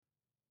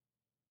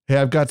Hey,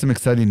 I've got some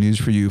exciting news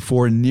for you.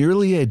 For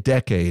nearly a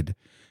decade,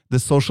 the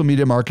Social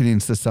Media Marketing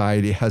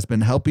Society has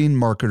been helping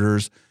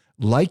marketers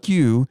like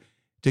you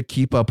to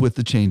keep up with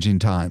the changing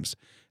times.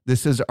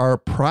 This is our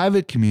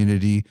private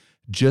community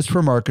just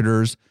for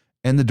marketers,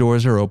 and the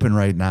doors are open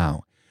right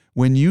now.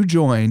 When you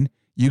join,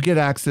 you get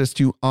access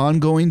to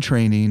ongoing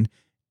training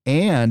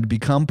and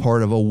become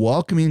part of a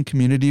welcoming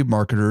community of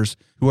marketers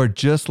who are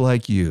just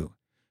like you.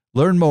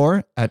 Learn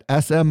more at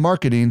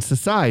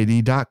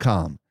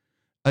smmarketingsociety.com.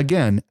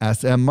 Again,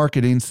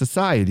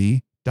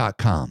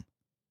 smmarketingsociety.com.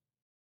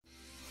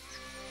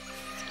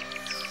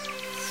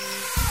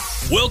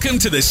 Welcome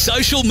to the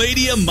Social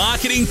Media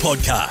Marketing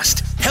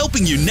Podcast,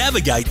 helping you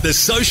navigate the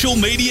social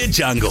media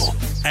jungle.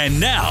 And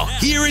now,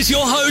 here is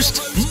your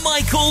host,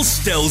 Michael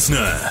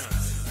Stelzner.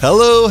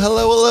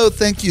 Hello.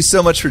 Thank you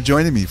so much for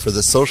joining me for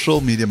the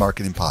Social Media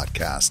Marketing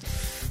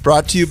Podcast,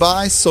 brought to you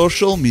by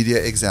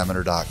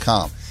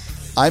socialmediaexaminer.com.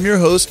 I'm your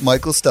host,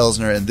 Michael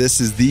Stelzner, and this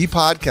is the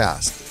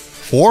podcast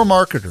for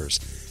marketers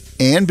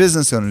and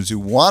business owners who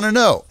want to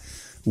know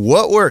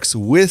what works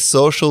with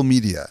social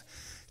media.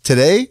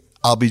 Today,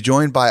 I'll be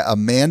joined by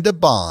Amanda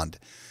Bond,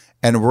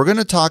 and we're going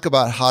to talk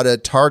about how to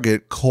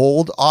target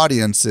cold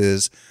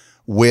audiences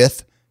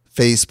with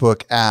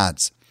Facebook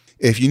ads.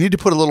 If you need to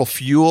put a little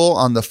fuel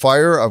on the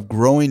fire of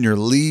growing your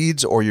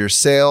leads or your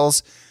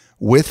sales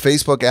with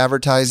Facebook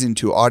advertising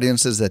to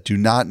audiences that do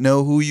not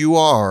know who you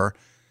are,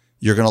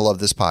 you're going to love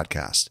this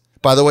podcast.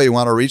 By the way, you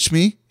want to reach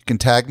me? You can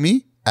tag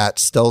me at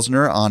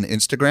Stelzner on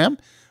Instagram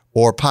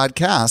or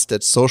podcast at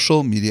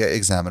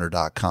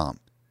socialmediaexaminer.com.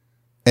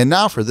 And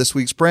now for this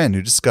week's brand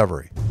new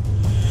discovery.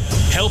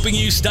 Helping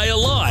you stay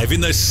alive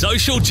in the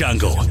social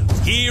jungle.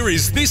 Here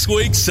is this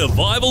week's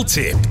survival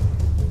tip.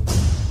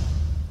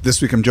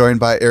 This week I'm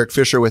joined by Eric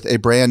Fisher with a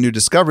brand new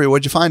discovery.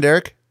 What'd you find,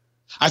 Eric?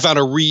 I found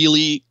a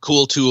really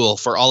cool tool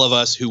for all of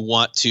us who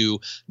want to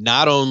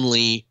not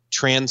only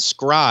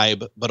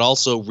transcribe, but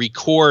also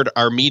record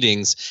our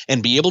meetings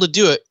and be able to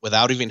do it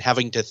without even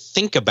having to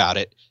think about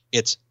it.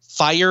 It's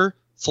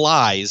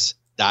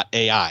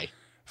fireflies.ai.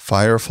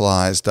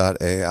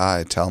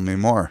 Fireflies.ai. Tell me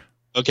more.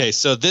 Okay,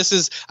 so this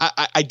is,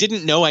 I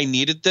didn't know I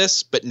needed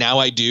this, but now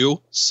I do.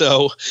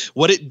 So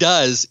what it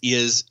does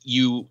is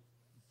you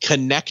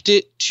connect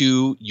it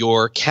to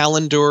your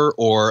calendar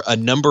or a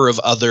number of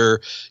other,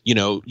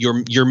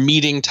 your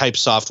meeting type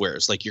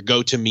softwares, like your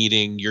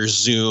GoToMeeting, your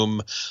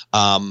Zoom,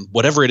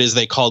 whatever it is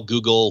they call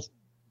Google,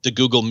 the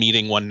Google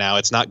Meeting one now.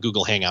 It's not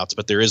Google Hangouts,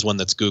 but there is one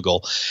that's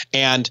Google.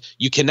 And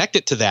you connect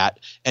it to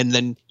that, and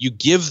then you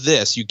give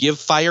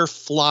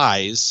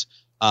Fireflies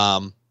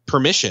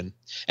permission.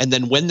 And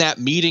then when that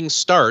meeting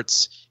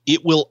starts,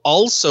 it will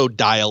also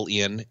dial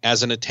in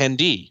as an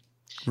attendee.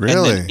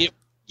 Really?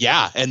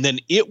 And then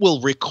it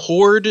will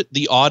record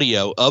the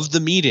audio of the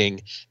meeting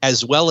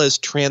as well as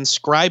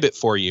transcribe it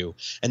for you.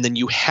 And then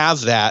you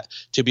have that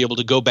to be able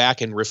to go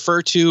back and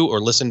refer to or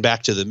listen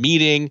back to the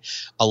meeting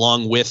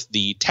along with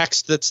the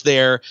text that's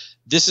there.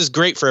 This is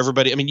great for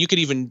everybody.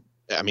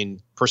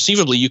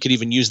 Perceivably, you could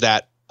even use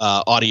that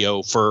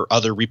audio for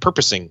other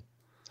repurposing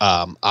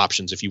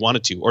options if you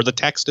wanted to, or the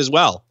text as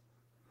well.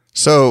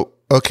 So,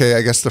 okay,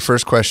 I guess the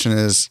first question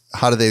is,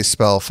 how do they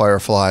spell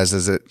fireflies?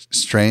 Is it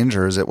strange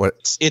or is it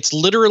what? It's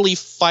literally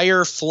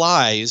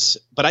fireflies,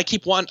 but I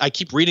keep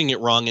reading it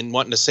wrong and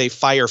wanting to say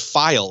fire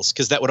files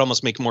because that would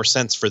almost make more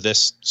sense for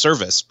this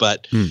service.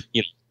 But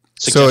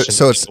so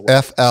it's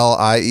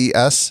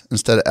FLIES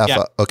instead of F.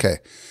 Yeah. Okay,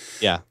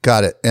 yeah,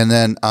 got it. And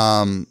then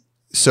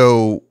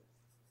so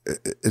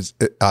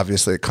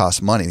obviously it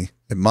costs money.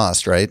 It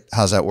must, right?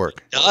 How's that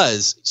work? It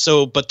does.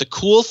 So, but the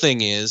cool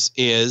thing is,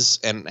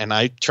 and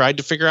I tried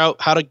to figure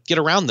out how to get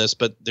around this,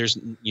 but there's,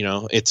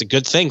 it's a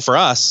good thing for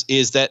us,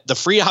 is that the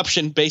free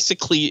option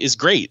basically is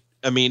great.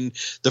 I mean,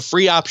 the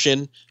free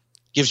option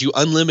gives you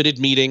unlimited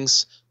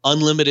meetings,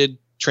 unlimited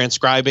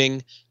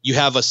transcribing. You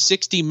have a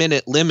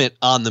 60-minute limit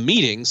on the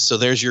meetings. So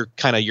there's your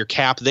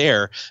cap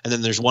there. And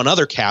then there's one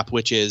other cap,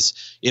 which is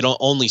it'll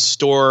only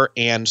store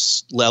and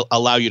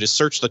allow you to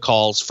search the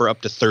calls for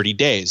up to 30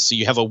 days. So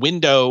you have a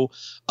window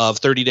of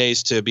 30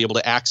 days to be able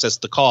to access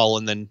the call,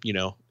 and then,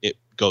 it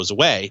goes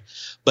away.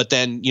 But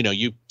then,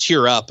 you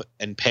tier up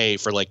and pay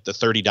for like the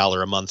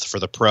 $30 a month for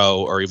the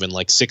pro, or even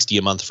like $60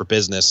 a month for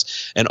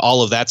business. And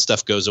all of that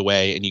stuff goes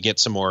away, and you get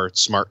some more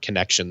smart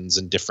connections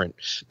and different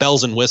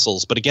bells and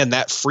whistles. But again,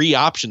 that free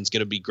option is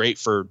going to be great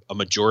for a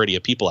majority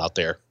of people out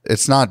there.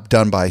 It's not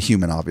done by a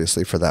human,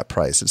 obviously, for that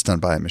price. It's done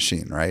by a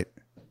machine, right?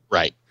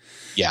 Right.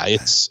 Yeah.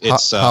 It's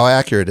how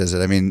accurate is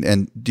it? I mean,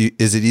 and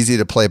is it easy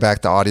to play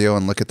back the audio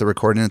and look at the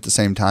recording at the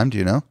same time? Do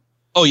you know?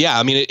 Oh, yeah.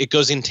 I mean, it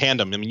goes in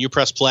tandem. I mean, you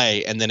press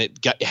play, and then it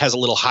has a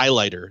little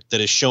highlighter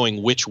that is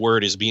showing which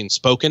word is being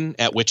spoken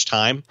at which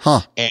time.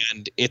 Huh.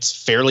 And it's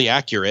fairly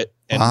accurate.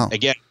 And wow.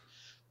 Again,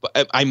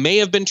 I may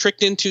have been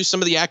tricked into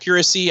some of the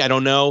accuracy. I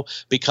don't know,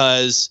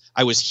 because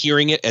I was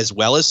hearing it as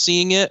well as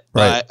seeing it.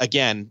 Right. But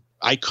again,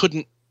 I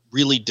couldn't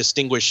really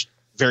distinguish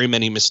very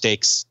many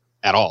mistakes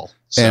at all.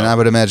 So, and I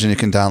would imagine you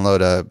can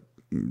download a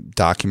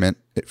document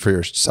for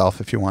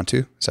yourself if you want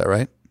to. Is that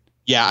right?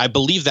 Yeah, I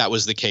believe that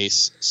was the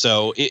case.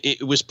 So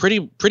it was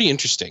pretty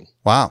interesting.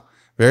 Wow.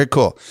 Very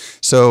cool.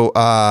 So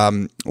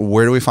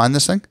where do we find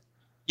this thing?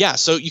 Yeah,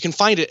 so you can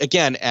find it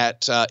again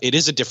at, it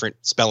is a different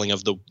spelling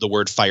of the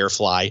word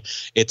Firefly.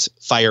 It's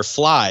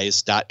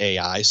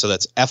fireflies.ai. So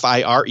that's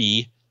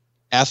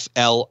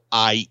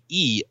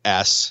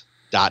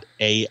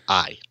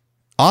FIREFLIES.ai.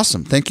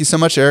 Awesome. Thank you so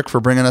much, Eric, for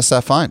bringing us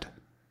that find.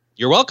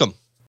 You're welcome.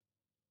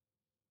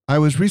 I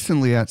was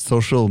recently at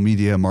Social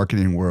Media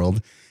Marketing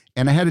World,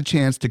 and I had a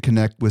chance to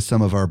connect with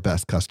some of our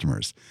best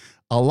customers.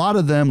 A lot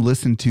of them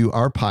listen to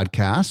our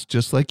podcast,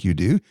 just like you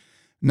do.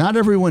 Not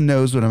everyone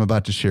knows what I'm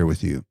about to share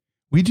with you.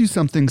 We do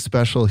something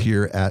special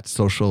here at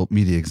Social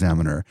Media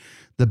Examiner.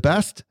 The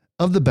best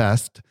of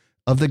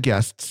the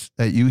guests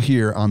that you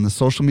hear on the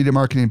Social Media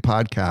Marketing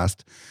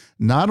Podcast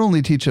not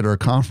only teach at our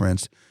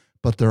conference,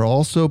 but they're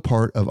also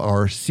part of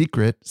our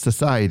secret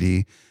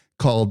society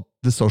called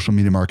the Social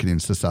Media Marketing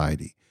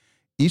Society.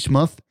 Each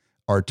month,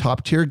 our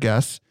top tier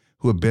guests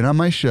who have been on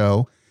my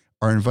show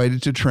are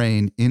invited to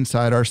train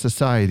inside our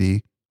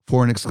society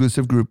for an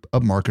exclusive group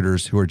of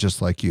marketers who are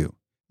just like you.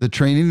 The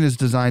training is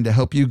designed to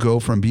help you go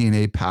from being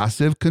a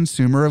passive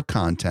consumer of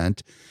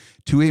content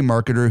to a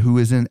marketer who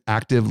is in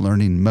active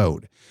learning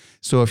mode.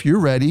 So if you're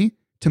ready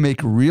to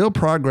make real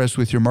progress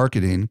with your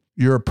marketing,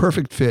 you're a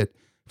perfect fit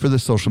for the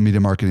Social Media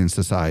Marketing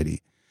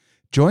Society.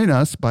 Join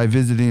us by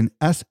visiting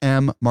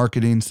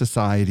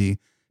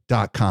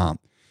smmarketingsociety.com.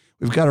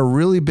 We've got a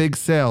really big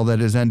sale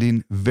that is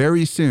ending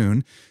very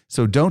soon,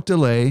 so don't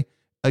delay.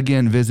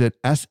 Again, visit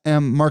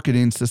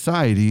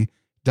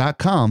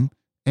smmarketingsociety.com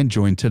and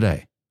join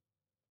today.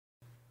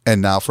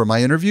 And now for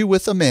my interview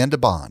with Amanda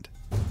Bond.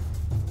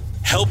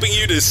 Helping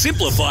you to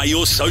simplify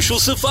your social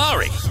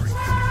safari.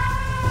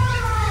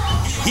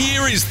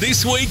 Here is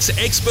this week's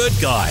expert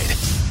guide.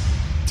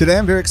 Today,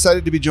 I'm very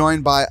excited to be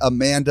joined by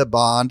Amanda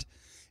Bond.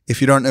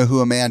 If you don't know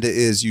who Amanda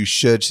is, you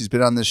should. She's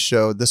been on this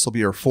show. This will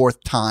be her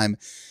fourth time.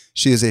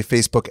 She is a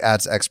Facebook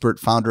ads expert,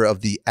 founder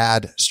of The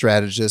Ad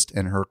Strategist,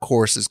 and her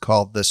course is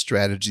called The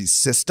Strategy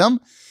System.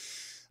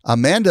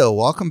 Amanda,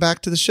 welcome back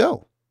to the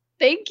show.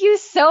 Thank you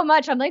so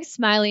much. I'm like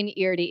smiling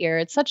ear to ear.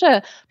 It's such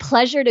a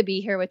pleasure to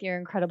be here with your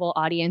incredible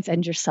audience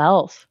and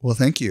yourself. Well,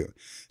 thank you.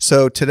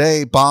 So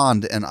today,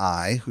 Bond and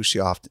I, who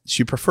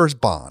she prefers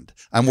Bond.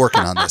 I'm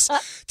working on this.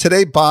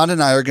 Today, Bond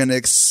and I are going to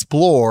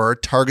explore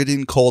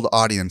targeting cold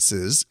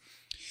audiences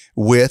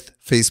with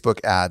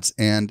Facebook ads.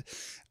 And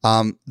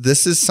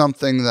this is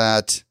something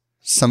that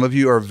some of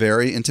you are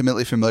very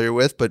intimately familiar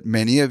with, but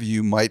many of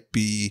you might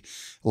be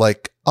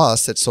like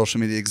us at Social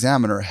Media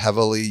Examiner,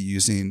 heavily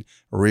using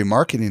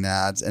remarketing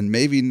ads and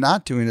maybe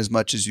not doing as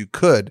much as you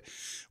could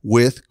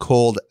with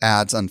cold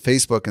ads on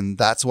Facebook. And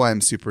that's why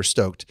I'm super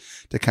stoked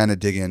to kind of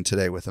dig in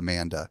today with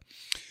Amanda.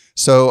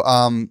 So, /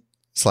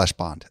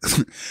 Bond.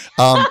 It's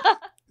going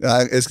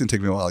to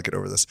take me a while to get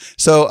over this.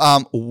 So,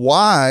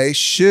 why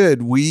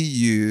should we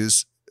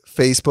use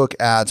Facebook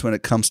ads when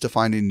it comes to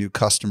finding new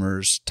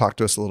customers? Talk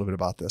to us a little bit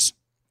about this.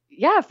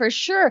 Yeah, for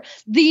sure.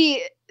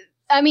 You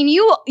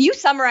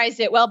summarized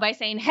it well by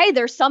saying, hey,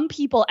 there's some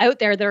people out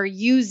there that are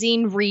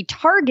using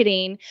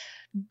retargeting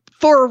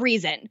for a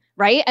reason,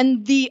 right?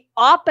 And the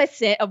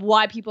opposite of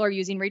why people are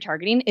using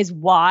retargeting is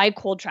why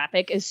cold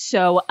traffic is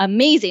so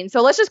amazing.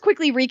 So let's just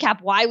quickly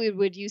recap why we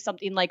would use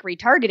something like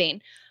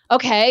retargeting.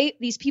 Okay,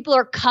 these people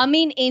are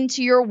coming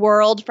into your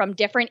world from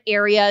different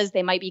areas.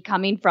 They might be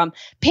coming from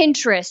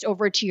Pinterest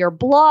over to your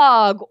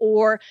blog,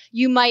 or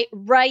you might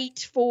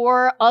write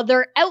for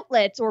other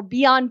outlets or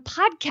be on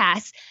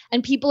podcasts,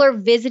 and people are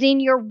visiting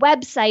your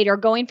website or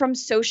going from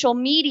social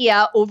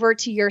media over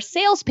to your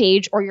sales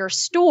page or your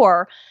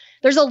store.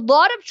 There's a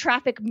lot of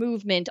traffic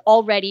movement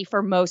already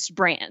for most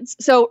brands.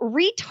 So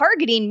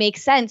retargeting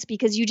makes sense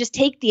because you just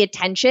take the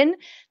attention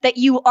that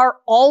you are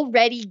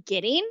already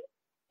getting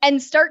and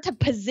start to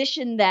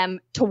position them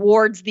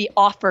towards the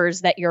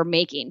offers that you're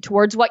making,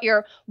 towards what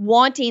you're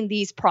wanting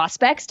these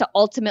prospects to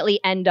ultimately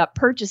end up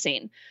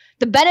purchasing.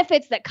 The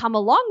benefits that come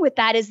along with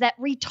that is that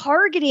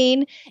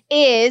retargeting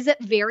is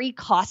very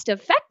cost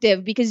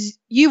effective because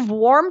you've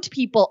warmed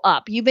people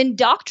up. You've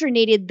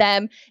indoctrinated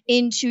them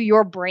into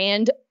your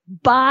brand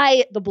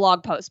by the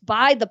blog post,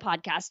 by the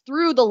podcast,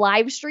 through the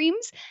live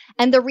streams.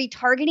 And the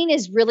retargeting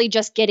is really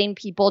just getting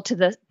people to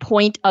the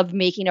point of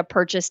making a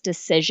purchase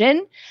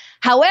decision.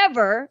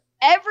 However,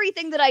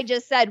 everything that I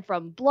just said,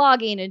 from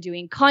blogging and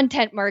doing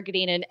content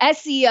marketing and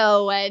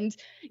SEO and,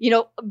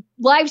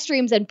 live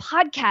streams and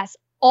podcasts,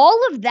 all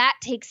of that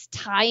takes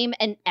time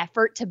and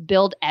effort to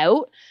build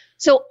out.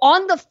 So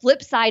on the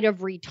flip side of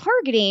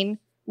retargeting,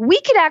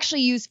 we could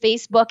actually use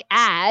Facebook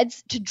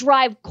ads to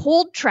drive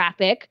cold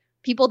traffic,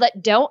 people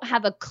that don't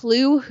have a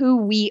clue who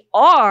we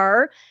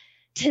are,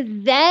 to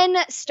then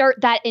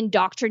start that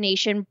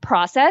indoctrination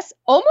process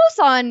almost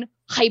on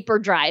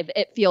hyperdrive,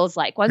 it feels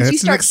like. Once you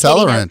start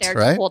getting out there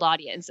to cold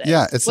audiences.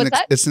 Yeah, it's an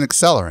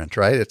accelerant,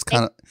 right? It's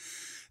kind of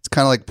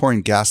like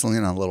pouring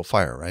gasoline on a little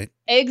fire, right?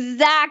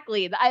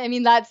 Exactly. I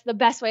mean, that's the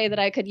best way that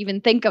I could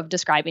even think of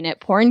describing it.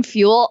 Pouring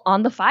fuel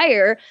on the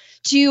fire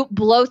to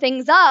blow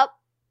things up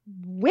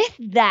with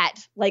that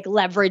like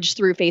leverage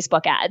through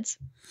Facebook ads.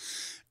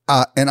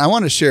 And I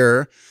want to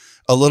share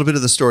a little bit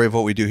of the story of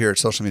what we do here at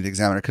Social Media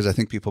Examiner, because I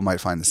think people might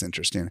find this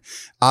interesting.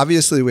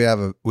 Obviously, we have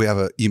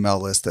a email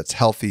list that's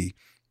healthy.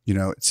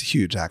 It's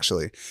huge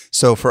actually.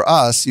 So for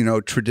us,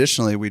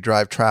 traditionally we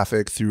drive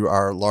traffic through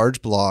our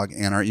large blog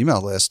and our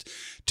email list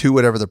to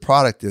whatever the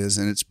product is.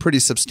 And it's pretty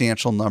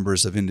substantial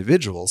numbers of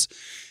individuals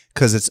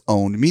because it's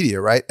owned media,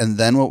 right? And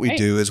then what we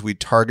do is we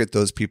target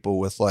those people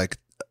with like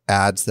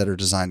ads that are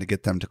designed to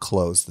get them to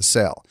close the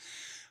sale.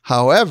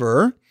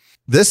 However,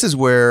 this is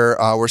where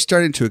we're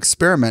starting to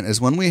experiment is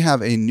when we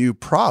have a new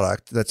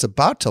product that's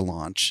about to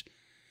launch,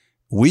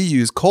 we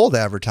use cold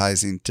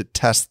advertising to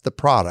test the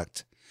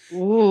product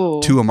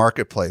to a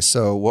marketplace.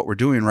 So what we're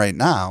doing right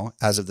now,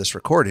 as of this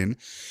recording,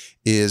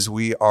 is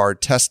we are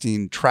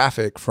testing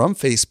traffic from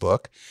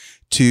Facebook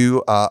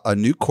to a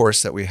new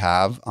course that we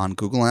have on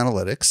Google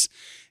Analytics.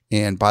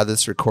 And by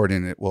this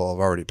recording, it will have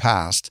already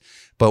passed.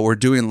 But we're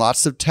doing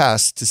lots of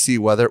tests to see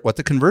what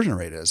the conversion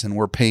rate is. And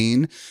we're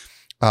paying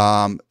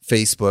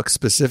Facebook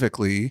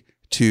specifically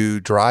to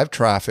drive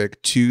traffic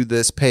to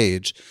this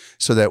page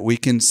so that we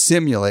can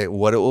simulate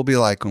what it will be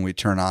like when we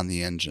turn on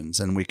the engines,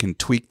 and we can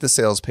tweak the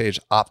sales page,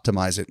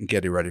 optimize it, and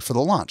get it ready for the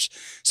launch.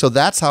 So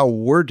that's how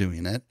we're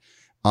doing it.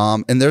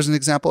 And there's an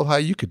example of how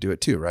you could do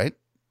it too, right?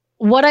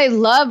 What I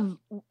love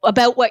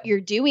about what you're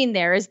doing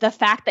there is the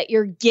fact that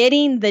you're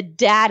getting the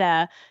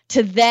data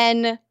to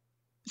then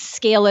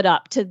scale it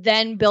up, to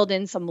then build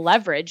in some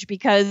leverage,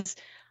 because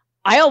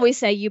I always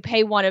say you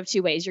pay one of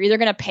two ways. You're either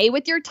going to pay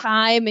with your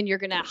time and you're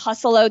going to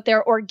hustle out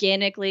there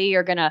organically.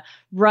 You're going to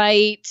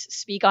write,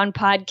 speak on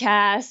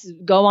podcasts,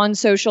 go on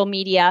social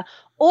media,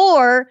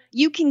 or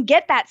you can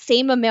get that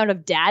same amount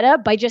of data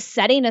by just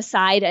setting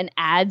aside an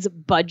ads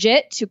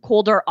budget to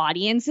colder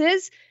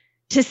audiences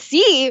to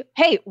see,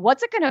 hey,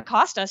 what's it going to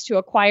cost us to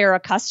acquire a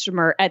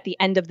customer at the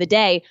end of the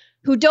day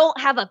who don't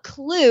have a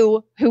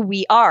clue who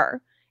we are?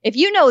 If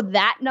you know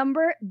that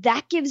number,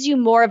 that gives you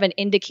more of an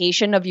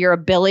indication of your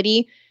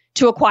ability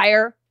to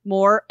acquire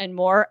more and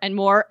more and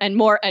more and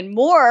more and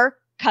more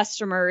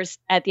customers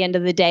at the end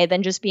of the day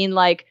than just being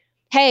like,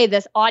 hey,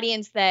 this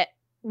audience that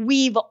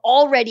we've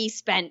already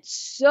spent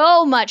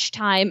so much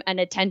time and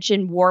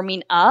attention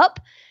warming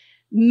up,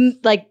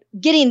 like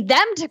getting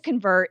them to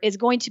convert is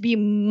going to be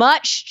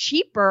much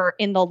cheaper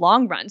in the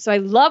long run. So I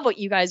love what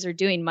you guys are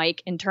doing,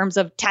 Mike, in terms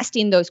of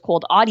testing those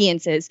cold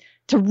audiences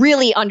to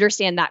really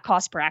understand that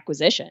cost per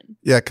acquisition.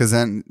 Yeah, because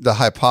then the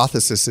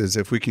hypothesis is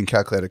if we can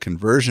calculate a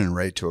conversion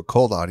rate to a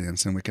cold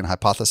audience and we can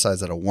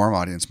hypothesize that a warm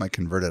audience might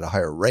convert at a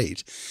higher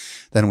rate,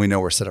 then we know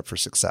we're set up for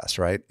success,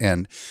 right?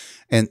 And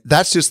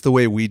that's just the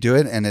way we do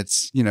it. And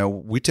it's,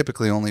 we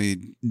typically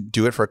only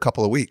do it for a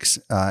couple of weeks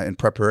in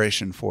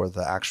preparation for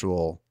the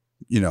actual,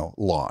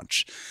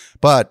 launch.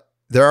 But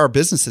there are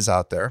businesses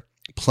out there,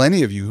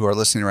 plenty of you who are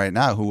listening right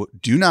now, who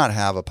do not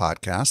have a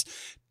podcast,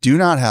 do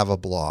not have a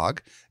blog,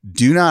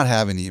 do not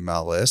have an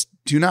email list,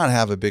 do not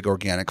have a big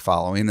organic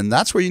following. And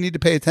that's where you need to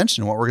pay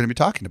attention to what we're going to be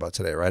talking about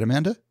today. Right,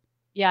 Amanda?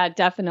 Yeah,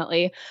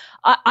 definitely.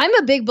 I'm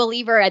a big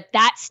believer at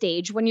that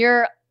stage when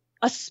you're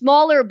a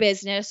smaller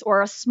business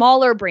or a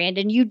smaller brand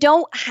and you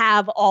don't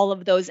have all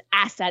of those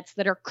assets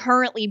that are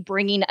currently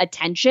bringing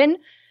attention.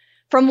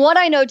 From what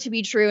I know to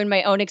be true in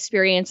my own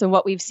experience and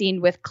what we've seen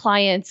with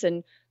clients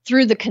and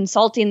through the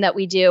consulting that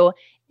we do,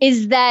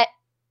 is that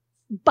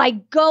by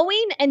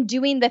going and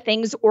doing the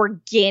things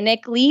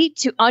organically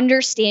to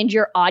understand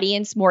your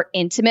audience more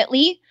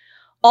intimately,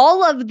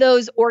 all of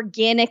those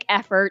organic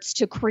efforts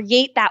to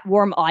create that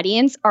warm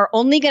audience are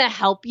only going to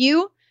help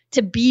you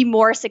to be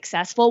more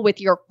successful with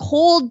your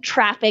cold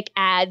traffic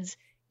ads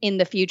in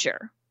the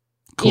future.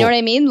 Cool. You know what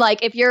I mean? Like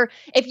if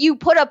you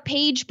put a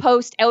page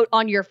post out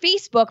on your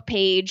Facebook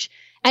page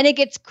and it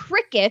gets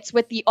crickets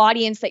with the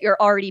audience that you're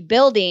already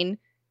building,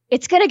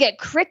 it's going to get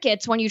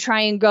crickets when you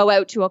try and go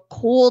out to a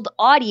cold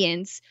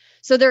audience.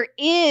 So there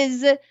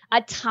is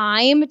a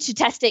time to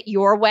test it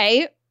your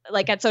way,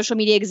 like at Social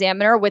Media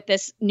Examiner with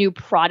this new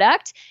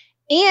product.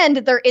 And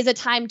there is a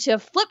time to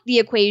flip the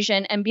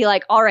equation and be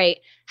like, all right,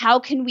 how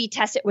can we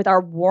test it with our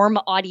warm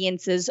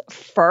audiences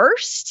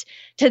first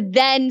to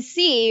then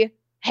see,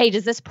 hey,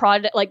 does this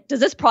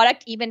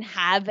product even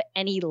have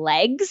any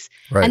legs?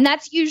 Right. And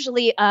that's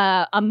usually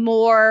a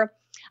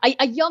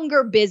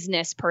younger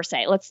business per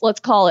se. Let's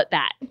call it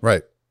that.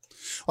 Right.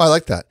 Well, I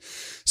like that.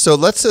 So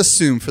let's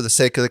assume for the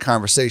sake of the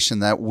conversation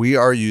that we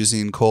are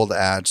using cold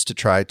ads to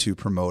try to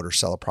promote or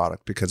sell a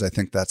product, because I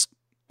think that's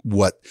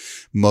what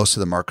most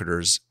of the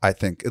marketers, I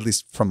think, at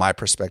least from my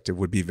perspective,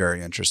 would be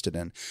very interested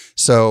in.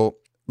 So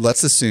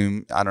let's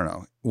assume, I don't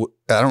know,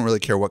 I don't really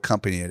care what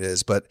company it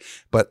is, but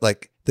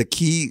like the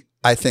key,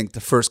 I think the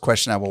first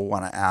question I will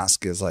want to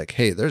ask is like,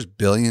 hey, there's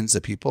billions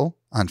of people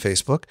on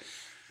Facebook.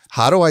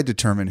 How do I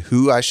determine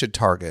who I should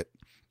target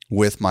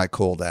with my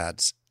cold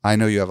ads? I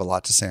know you have a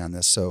lot to say on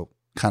this, so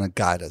kind of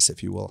guide us,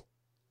 if you will.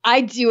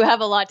 I do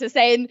have a lot to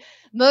say. And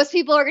most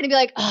people are going to be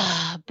like,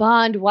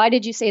 Bond, why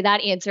did you say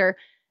that answer?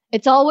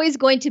 It's always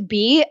going to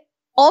be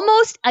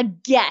almost a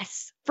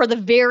guess for the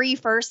very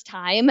first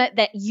time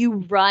that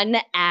you run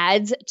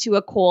ads to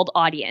a cold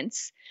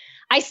audience.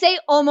 I say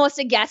almost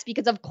a guess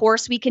because, of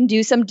course, we can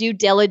do some due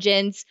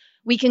diligence.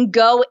 We can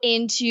go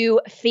into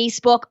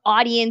Facebook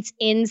audience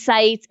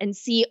insights and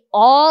see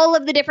all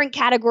of the different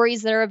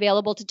categories that are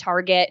available to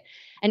target.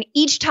 And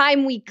each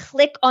time we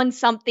click on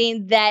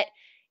something that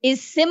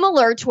is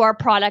similar to our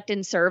product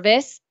and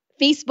service,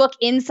 Facebook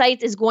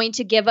Insights is going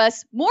to give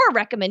us more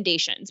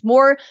recommendations,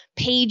 more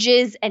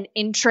pages and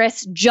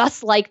interests,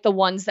 just like the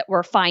ones that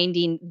we're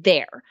finding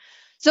there.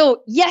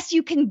 So yes,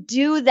 you can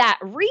do that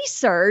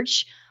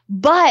research,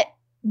 but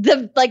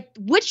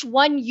which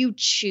one you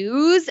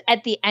choose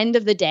at the end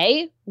of the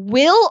day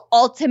will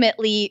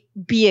ultimately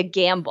be a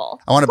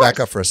gamble. I want to back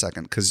up for a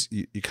second because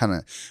you kind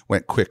of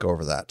went quick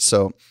over that.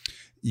 So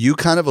you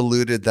kind of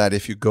alluded that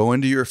if you go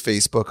into your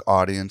Facebook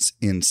audience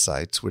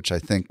insights, which I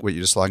think what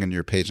you just log into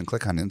your page and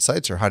click on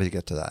insights, or how do you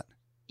get to that?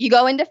 You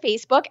go into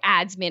Facebook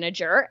Ads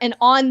Manager, and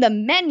on the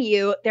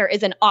menu, there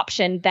is an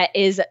option that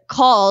is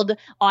called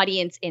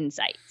Audience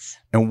Insights.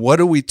 And what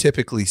do we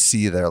typically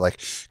see there? Like,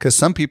 because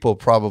some people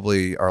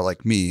probably are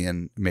like me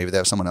and maybe they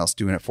have someone else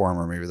doing it for them,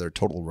 or maybe they're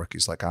total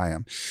rookies like I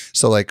am.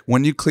 So like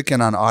when you click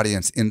in on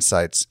Audience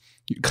Insights,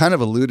 you kind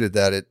of alluded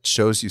that it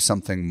shows you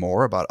something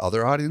more about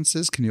other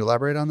audiences. Can you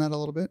elaborate on that a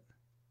little bit?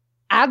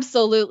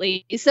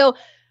 Absolutely. So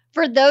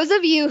for those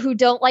of you who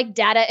don't like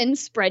data and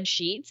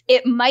spreadsheets,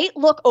 it might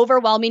look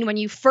overwhelming when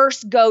you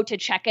first go to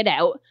check it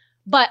out.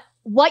 But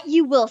what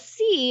you will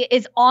see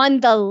is on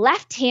the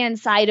left-hand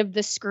side of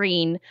the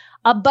screen,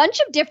 a bunch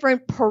of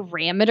different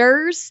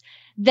parameters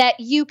that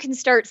you can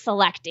start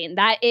selecting.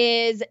 That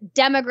is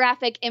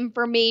demographic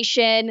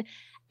information.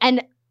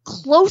 And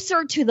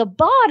closer to the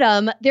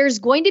bottom, there's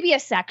going to be a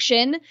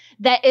section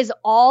that is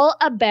all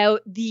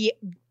about the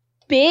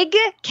big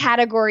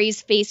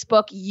categories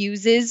Facebook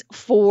uses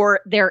for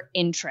their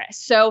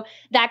interests. So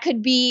that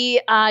could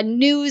be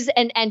news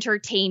and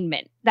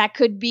entertainment. That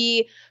could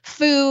be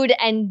food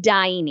and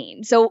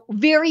dining. So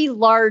very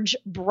large,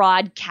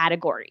 broad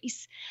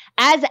categories.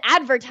 As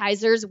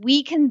advertisers,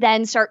 we can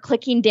then start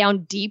clicking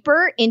down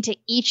deeper into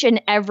each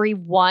and every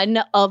one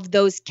of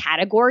those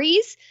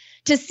categories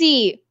to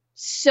see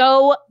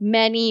so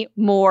many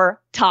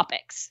more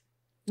topics.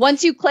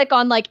 Once you click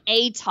on like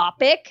a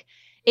topic,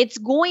 it's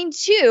going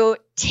to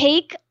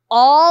take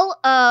all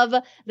of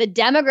the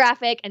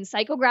demographic and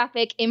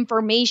psychographic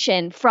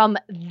information from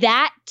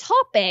that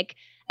topic,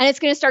 and it's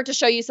going to start to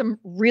show you some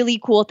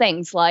really cool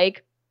things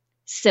like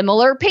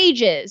similar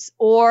pages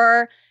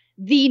or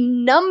the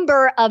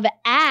number of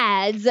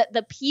ads that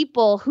the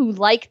people who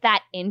like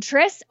that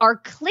interest are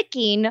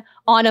clicking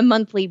on a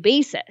monthly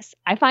basis.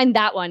 I find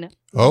that one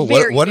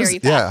very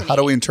fascinating. Yeah, how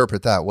do we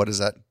interpret that? What does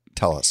that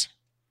tell us?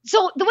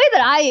 So the way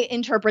that I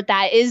interpret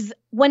that is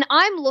when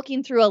I'm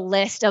looking through a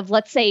list of,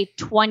 let's say,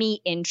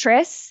 20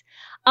 interests,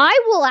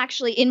 I will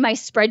actually, in my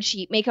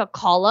spreadsheet, make a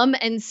column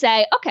and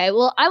say, okay,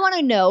 well, I want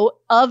to know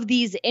of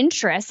these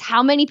interests,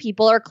 how many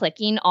people are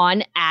clicking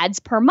on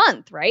ads per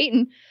month, right?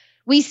 And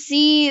we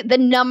see the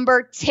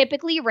number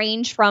typically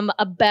range from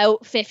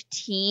about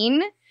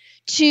 15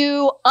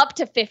 to up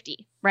to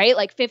 50, right?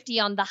 Like 50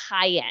 on the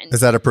high end.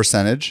 Is that a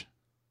percentage?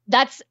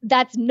 That's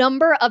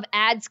number of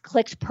ads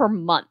clicked per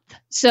month.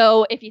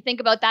 So if you think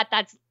about that,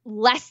 that's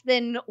less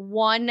than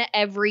one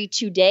every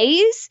 2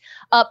 days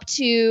up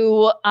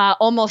to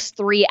almost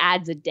 3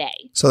 ads a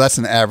day. So that's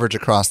an average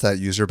across that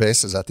user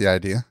base. Is that the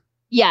idea?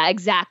 Yeah,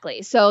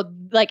 exactly. So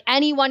like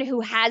anyone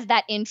who has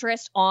that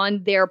interest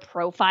on their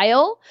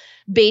profile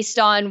based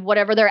on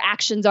whatever their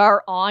actions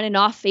are on and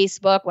off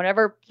Facebook,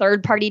 whatever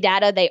third-party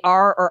data they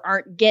are or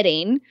aren't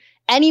getting,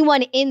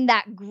 anyone in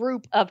that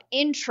group of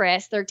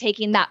interest, they're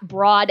taking that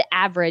broad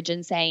average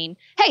and saying,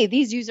 hey,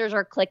 these users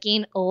are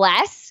clicking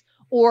less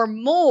or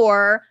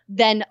more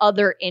than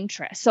other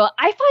interests. So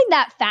I find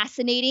that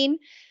fascinating.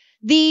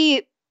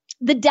 The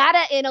data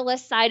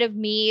analyst side of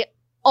me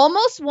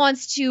almost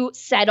wants to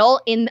settle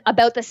in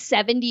about the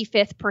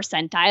 75th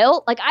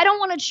percentile. Like, I don't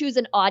want to choose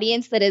an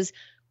audience that is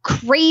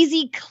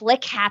crazy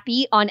click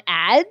happy on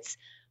ads,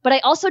 but I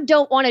also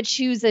don't want to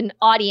choose an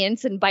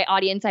audience, and by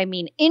audience, I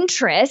mean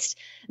interest,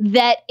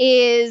 that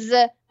is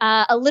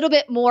a little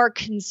bit more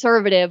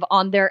conservative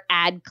on their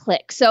ad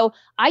click. So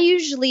I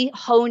usually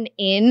hone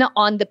in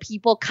on the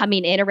people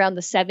coming in around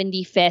the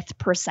 75th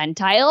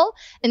percentile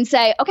and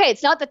say, okay,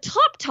 it's not the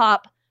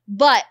top,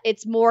 but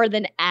it's more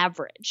than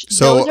average.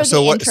 Those are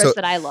the interests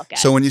that I look at.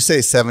 So when you say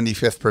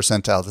 75th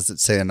percentile, does it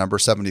say a number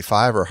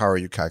 75, or how are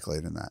you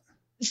calculating that?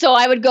 So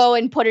I would go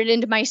and put it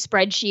into my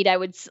spreadsheet. I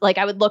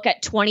would look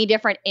at 20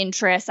 different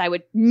interests. I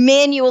would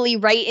manually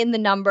write in the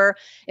number.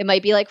 It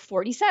might be like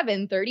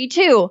 47,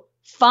 32.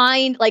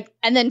 Find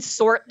and then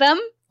sort them.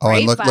 Oh,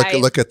 right?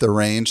 And look at the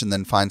range and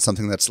then find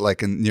something that's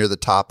like near the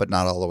top, but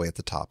not all the way at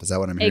the top. Is that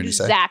what I'm hearing you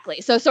say? Exactly.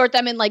 So sort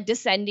them in like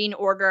descending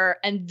order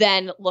and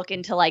then look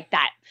into like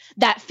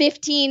that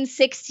 15,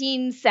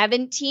 16,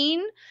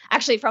 17,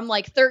 actually from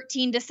like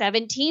 13 to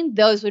 17,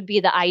 those would be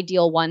the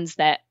ideal ones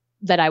that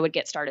I would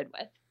get started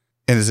with.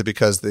 And is it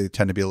because they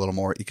tend to be a little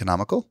more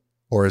economical,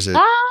 Or is it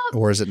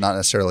not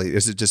necessarily,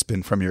 is it just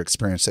been from your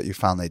experience that you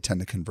found they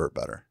tend to convert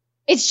better?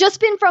 It's just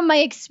been from my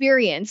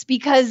experience,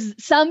 because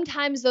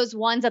sometimes those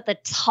ones at the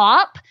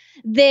top,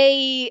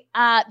 they're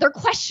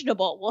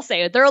questionable. We'll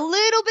say they're a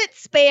little bit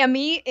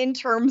spammy in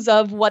terms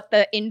of what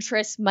the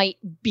interest might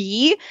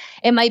be.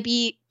 It might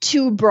be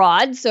too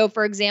broad. So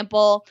for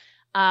example,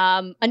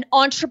 an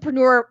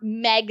entrepreneur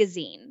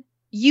magazine,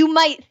 you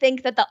might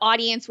think that the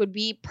audience would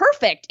be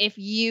perfect if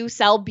you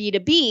sell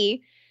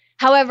B2B.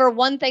 However,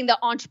 one thing that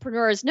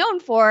Entrepreneur is known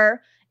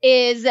for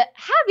is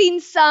having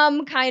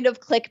some kind of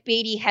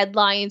clickbaity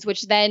headlines,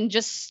 which then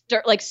just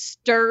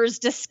stirs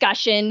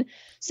discussion.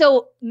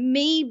 So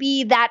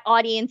maybe that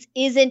audience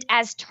isn't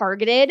as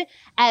targeted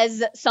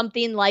as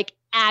something like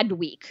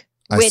Adweek,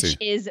 which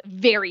is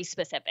very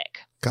specific.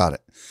 Got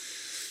it.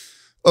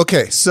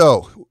 Okay,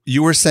 so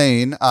you were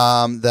saying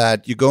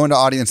that you go into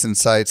Audience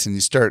Insights and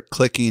you start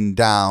clicking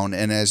down,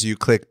 and as you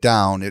click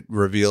down, it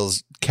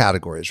reveals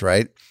categories,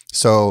 right?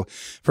 So,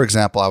 for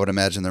example, I would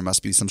imagine there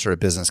must be some sort of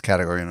business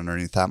category, and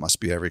underneath that must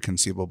be every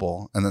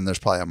conceivable. And then there's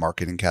probably a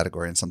marketing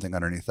category and something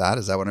underneath that.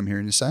 Is that what I'm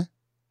hearing you say?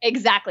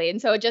 Exactly.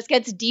 And so it just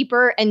gets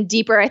deeper and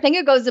deeper. I think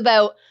it goes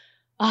about,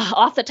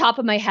 off the top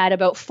of my head,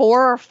 about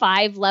 4 or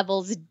 5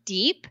 levels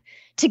deep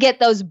to get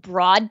those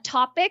broad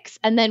topics.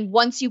 And then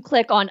once you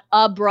click on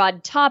a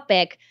broad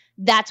topic,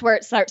 that's where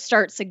it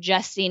starts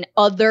suggesting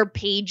other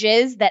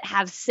pages that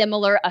have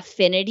similar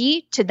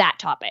affinity to that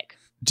topic.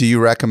 Do you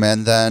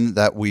recommend then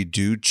that we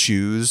do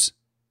choose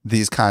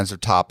these kinds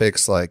of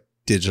topics like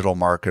digital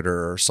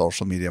marketer or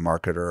social media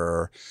marketer?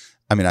 Or,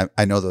 I mean,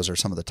 I know those are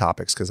some of the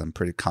topics because I'm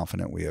pretty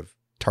confident we have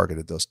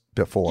targeted those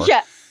before.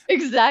 Yeah,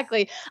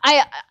 exactly.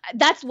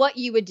 That's what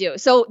you would do.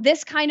 So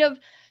this kind of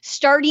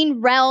starting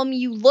realm,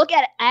 you look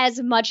at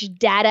as much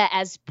data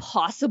as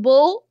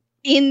possible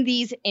in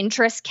these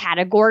interest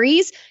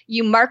categories.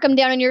 You mark them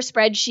down in your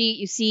spreadsheet.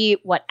 You see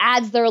what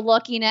ads they're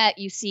looking at.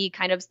 You see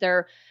kind of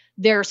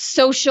their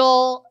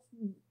social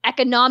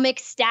economic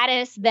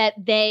status that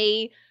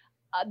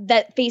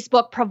that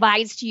Facebook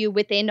provides to you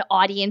within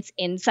Audience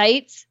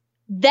Insights.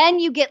 Then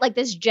you get like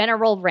this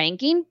general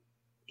ranking.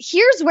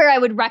 Here's where I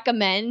would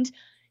recommend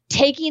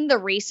taking the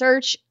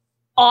research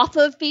off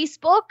of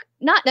Facebook,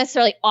 not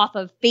necessarily off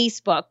of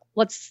Facebook.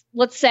 Let's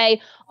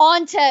say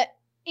onto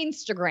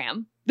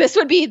Instagram. This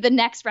would be the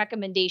next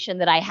recommendation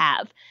that I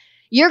have.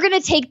 You're going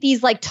to take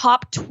these like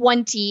top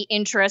 20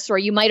 interests, or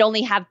you might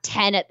only have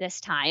 10 at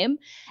this time,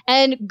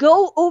 and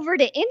go over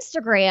to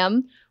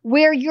Instagram,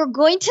 where you're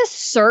going to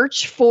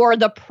search for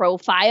the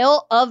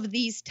profile of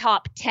these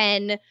top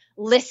 10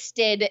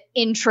 listed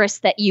interests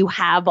that you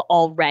have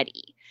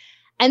already.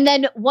 And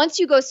then once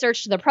you go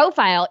search the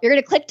profile, you're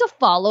going to click to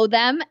follow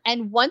them.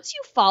 And once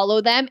you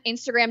follow them,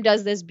 Instagram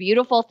does this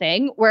beautiful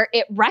thing where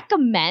it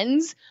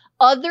recommends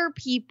other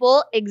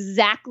people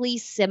exactly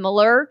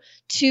similar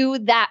to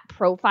that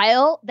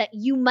profile that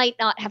you might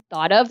not have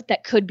thought of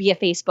that could be a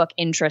Facebook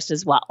interest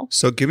as well.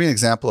 So give me an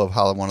example of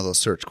how one of those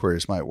search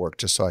queries might work,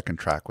 just so I can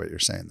track what you're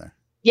saying there.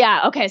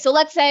 Yeah. Okay. So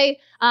let's say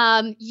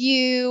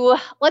you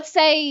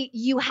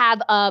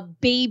have a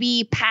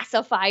baby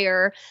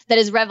pacifier that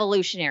is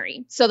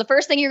revolutionary. So the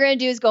first thing you're going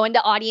to do is go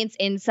into Audience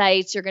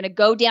Insights. You're going to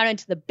go down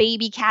into the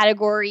baby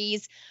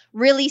categories,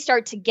 really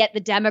start to get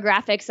the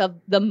demographics of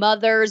the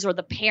mothers or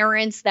the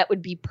parents that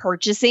would be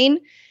purchasing.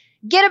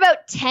 Get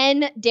about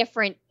 10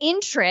 different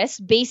interests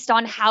based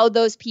on how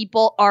those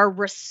people are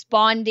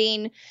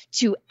responding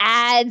to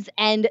ads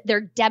and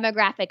their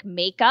demographic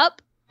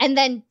makeup, and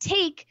then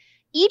take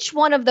each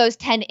one of those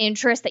 10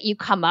 interests that you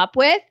come up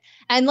with,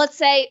 and let's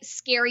say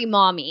Scary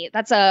Mommy.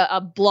 That's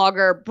a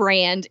blogger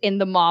brand in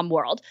the mom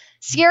world.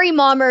 Scary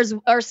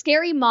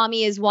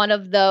Mommy is one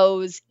of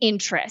those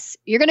interests.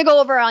 You're going to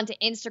go over onto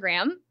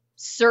Instagram,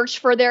 search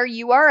for their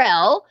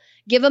URL,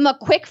 give them a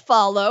quick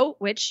follow,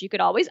 which you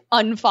could always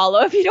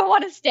unfollow if you don't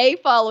want to stay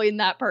following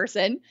that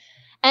person.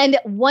 And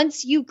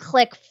once you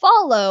click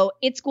follow,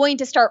 it's going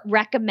to start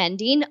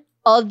recommending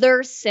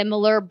other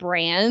similar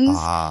brands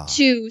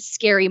to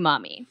Scary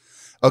Mommy.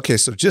 Okay,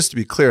 so just to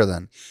be clear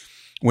then,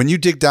 when you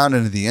dig down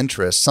into the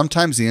interests,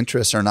 sometimes the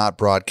interests are not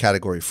broad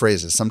category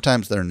phrases.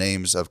 Sometimes they're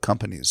names of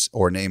companies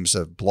or names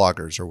of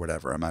bloggers or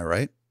whatever. Am I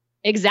right?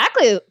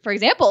 Exactly. For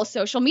example,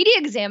 Social Media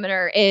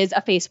Examiner is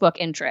a Facebook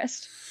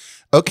interest.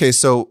 Okay,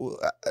 so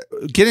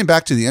getting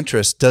back to the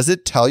interest, does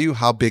it tell you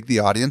how big the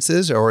audience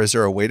is, or is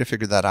there a way to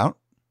figure that out?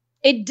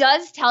 It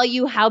does tell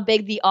you how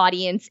big the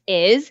audience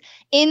is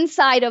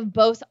inside of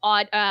both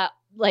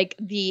like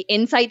the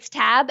Insights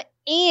tab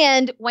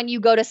and when you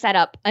go to set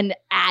up an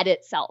ad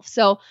itself.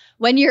 So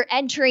when you're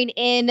entering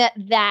in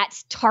that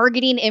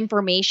targeting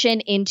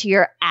information into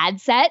your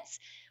ad sets,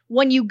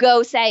 when you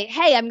go say,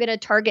 hey, I'm going to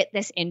target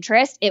this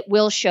interest, it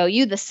will show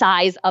you the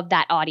size of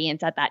that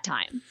audience at that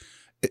time.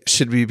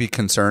 Should we be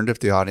concerned if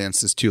the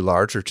audience is too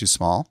large or too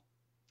small?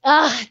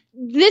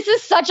 This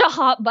is such a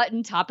hot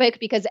button topic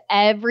because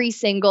every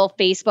single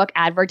Facebook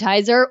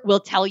advertiser will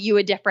tell you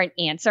a different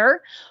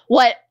answer.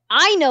 What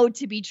I know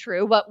to be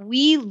true, what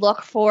we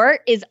look for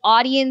is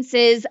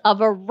audiences of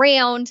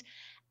around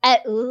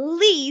at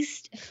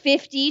least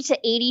 50 to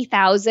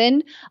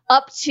 80,000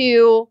 up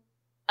to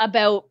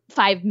about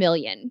 5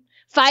 million.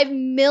 5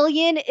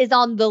 million is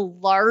on the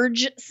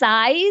large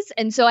size.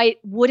 And so I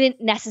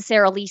wouldn't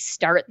necessarily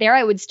start there.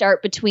 I would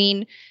start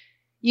between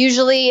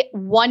usually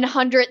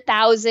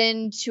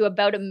 100,000 to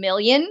about 1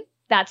 million.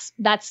 That's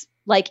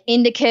like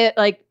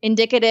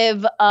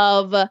indicative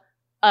of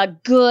a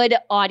good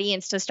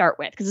audience to start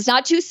with, because it's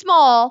not too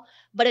small,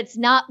 but it's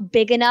not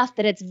big enough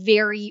that it's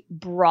very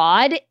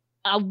broad.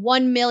 A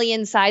 1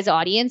 million size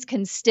audience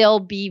can still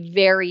be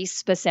very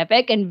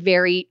specific and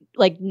very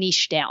like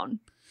niche down.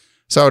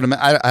 So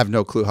I have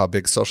no clue how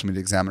big Social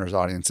Media Examiner's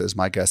audience is.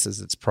 My guess is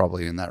it's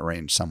probably in that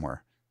range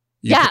somewhere.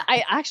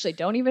 I actually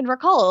don't even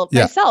recall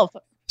myself.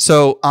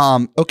 So,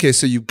 okay,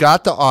 so you've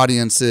got the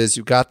audiences,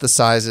 you've got the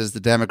sizes, the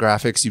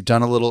demographics. You've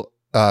done a little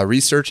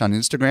research on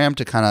Instagram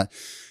to kind of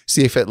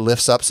see if it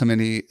lifts up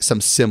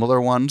some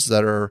similar ones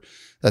that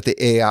the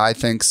AI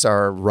thinks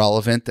are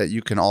relevant that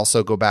you can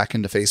also go back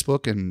into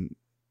Facebook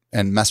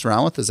and mess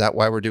around with. Is that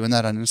why we're doing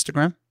that on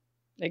Instagram?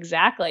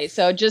 Exactly.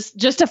 So just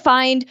to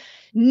find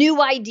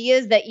new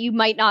ideas that you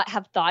might not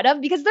have thought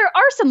of, because there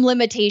are some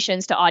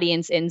limitations to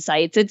audience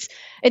insights.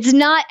 It's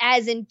not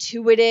as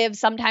intuitive.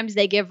 Sometimes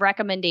they give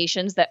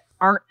recommendations that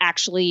aren't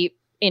actually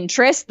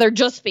interests. They're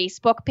just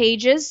Facebook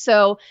pages.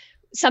 So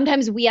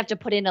sometimes we have to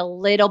put in a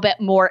little bit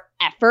more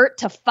effort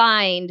to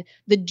find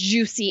the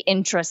juicy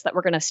interests that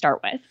we're going to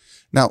start with.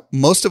 Now,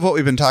 most of what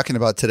we've been talking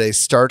about today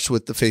starts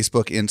with the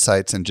Facebook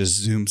insights and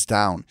just zooms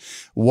down.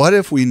 What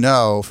if we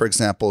know, for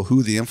example,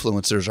 who the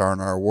influencers are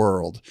in our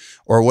world?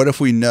 Or what if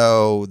we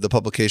know the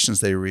publications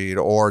they read,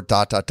 or ...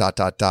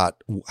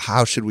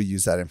 How should we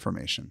use that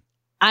information?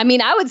 I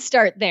mean, I would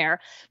start there.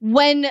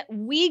 When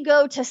we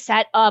go to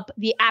set up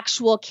the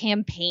actual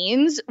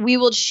campaigns, we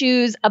will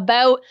choose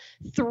about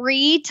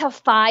 3 to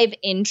 5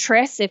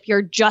 interests if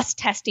you're just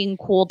testing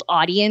cold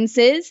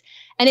audiences.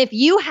 And if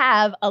you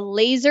have a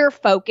laser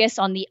focus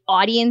on the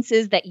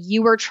audiences that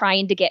you are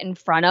trying to get in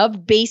front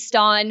of based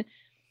on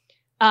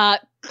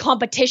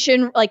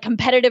competition, like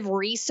competitive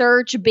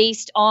research,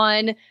 based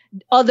on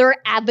other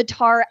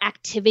avatar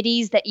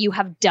activities that you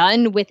have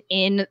done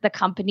within the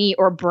company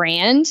or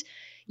brand,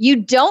 you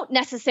don't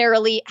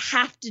necessarily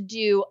have to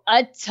do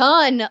a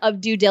ton of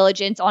due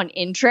diligence on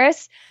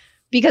interests,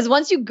 because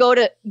once you go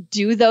to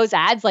do those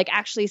ads, like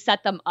actually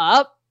set them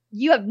up,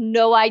 you have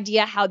no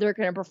idea how they're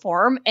going to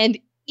perform. And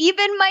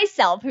even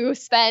myself, who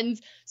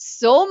spends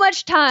so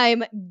much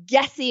time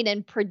guessing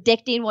and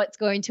predicting what's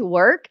going to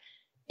work,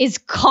 is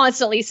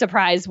constantly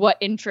surprised what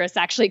interests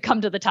actually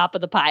come to the top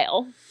of the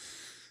pile.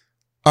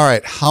 All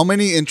right. How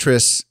many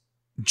interests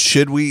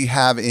should we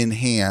have in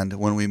hand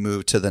when we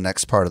move to the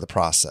next part of the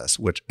process?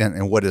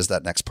 And what is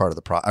that next part of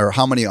the process? Or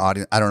how many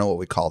audience? I don't know what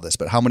we call this,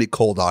 but how many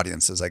cold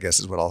audiences, I guess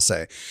is what I'll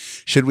say,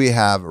 should we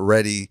have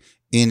ready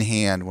in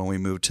hand when we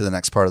move to the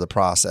next part of the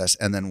process?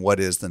 And then what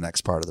is the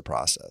next part of the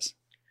process?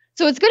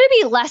 So it's going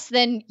to be less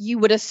than you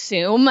would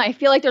assume. I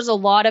feel like there's a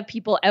lot of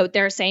people out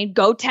there saying,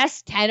 go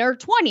test 10 or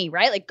 20,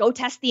 right? Like go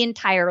test the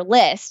entire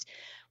list.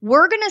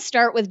 We're going to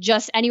start with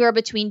just anywhere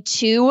between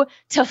 2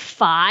 to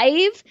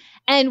 5.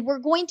 And we're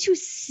going to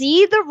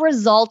see the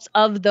results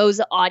of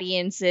those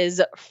audiences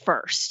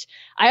first.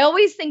 I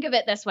always think of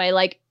it this way,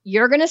 like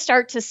you're going to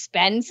start to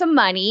spend some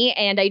money.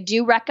 And I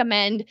do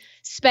recommend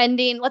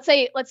spending, let's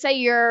say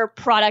your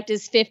product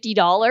is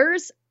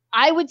 $50.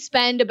 I would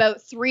spend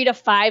about 3 to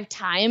 5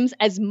 times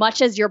as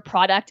much as your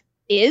product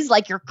is,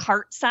 like your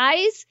cart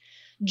size,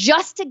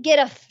 just to get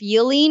a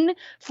feeling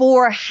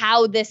for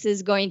how this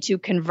is going to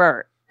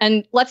convert.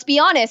 And let's be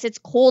honest, it's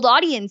cold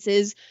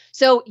audiences.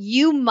 So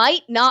you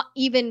might not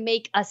even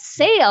make a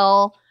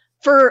sale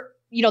for,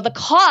 the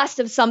cost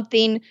of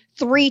something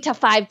 3 to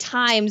 5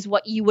 times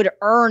what you would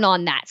earn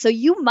on that. So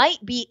you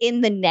might be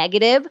in the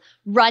negative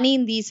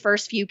running these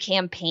first few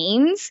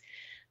campaigns.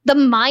 The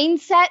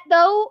mindset,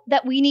 though,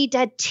 that we need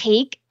to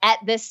take at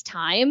this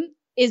time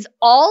is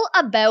all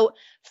about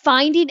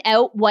finding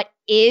out what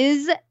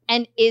is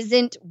and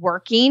isn't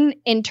working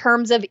in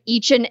terms of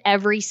each and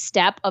every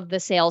step of the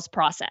sales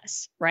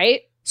process,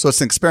 right? So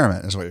it's an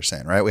experiment is what you're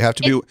saying, right? We have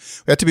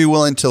to be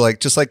willing to,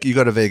 just like you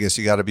go to Vegas,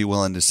 you got to be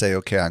willing to say,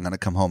 okay, I'm going to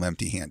come home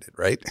empty-handed,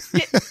 right?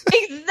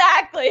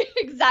 Exactly.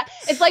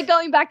 It's like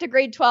going back to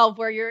grade 12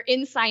 where you're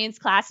in science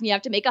class and you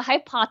have to make a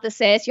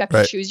hypothesis. You have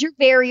to choose your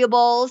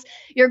variables.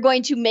 You're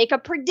going to make a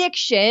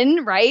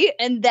prediction, right?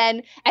 And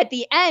then at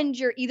the end,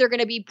 you're either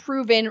going to be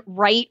proven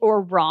right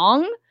or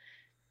wrong.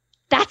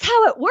 That's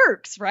how it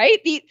works, right?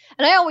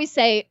 And I always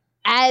say,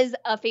 as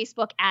a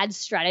Facebook ad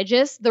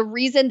strategist, the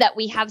reason that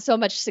we have so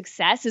much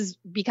success is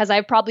because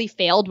I've probably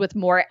failed with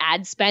more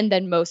ad spend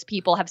than most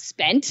people have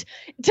spent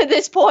to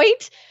this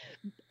point.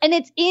 And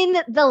it's in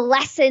the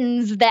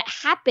lessons that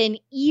happen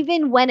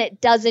even when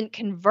it doesn't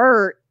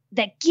convert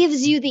that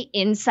gives you the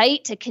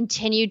insight to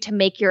continue to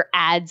make your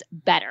ads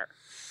better.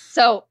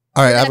 So,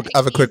 all right, I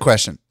have a quick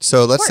question.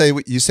 So let's say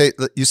you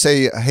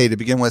say, hey, to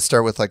begin with,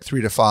 start with like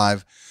 3 to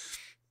 5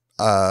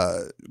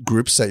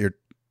 groups that you're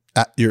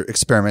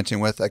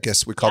experimenting with. I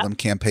guess we call them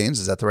campaigns.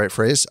 Is that the right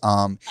phrase?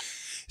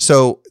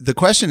 So the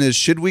question is,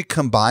 should we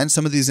combine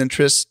some of these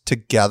interests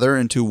together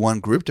into one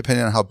group,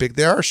 depending on how big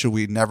they are, or should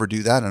we never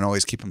do that and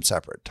always keep them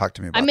separate? Talk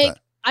to me about that.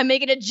 I'm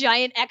making a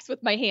giant X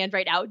with my hand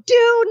right now.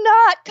 Do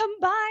not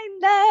combine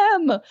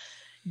them.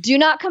 Do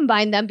not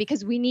combine them,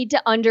 because we need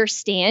to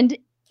understand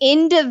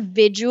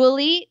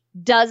individually,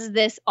 does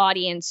this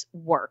audience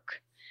work?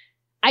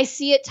 I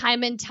see it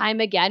time and time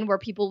again where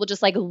people will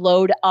just like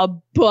load a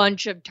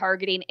bunch of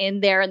targeting in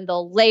there and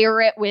they'll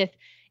layer it with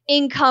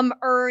income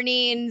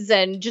earnings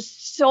and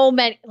just so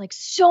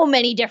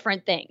many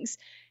different things.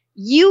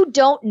 You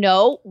don't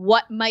know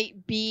what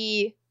might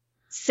be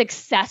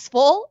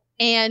successful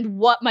and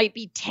what might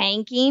be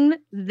tanking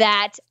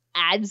that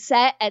ad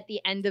set at the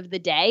end of the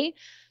day.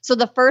 So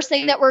the first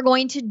thing that we're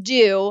going to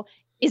do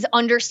is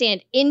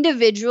understand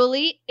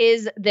individually,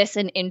 is this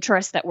an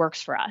interest that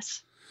works for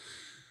us?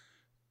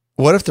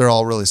 What if they're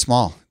all really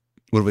small?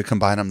 Would we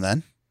combine them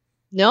then?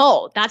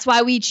 No, that's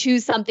why we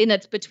choose something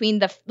that's between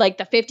the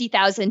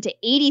 50,000 to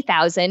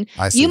 80,000.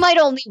 You might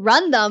only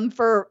run them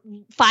for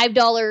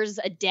 $5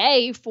 a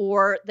day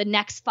for the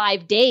next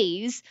 5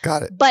 days.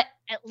 Got it. But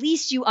at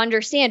least you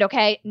understand,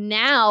 okay,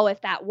 now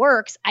if that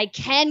works, I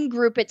can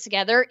group it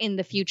together in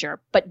the future,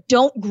 but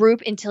don't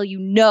group until you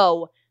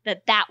know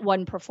that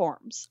one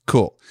performs.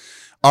 Cool.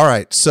 All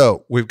right.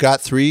 So we've got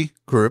 3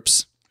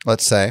 groups,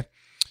 let's say.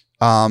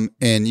 And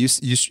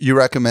you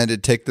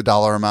recommended take the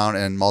dollar amount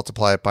and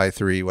multiply it by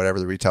 3, whatever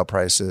the retail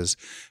price is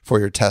for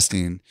your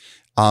testing.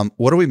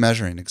 What are we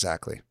measuring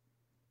exactly?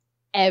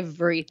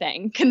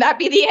 Everything. Can that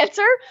be the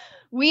answer?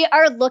 We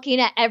are looking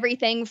at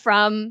everything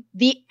from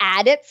the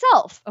ad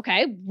itself.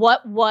 Okay.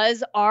 What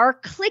was our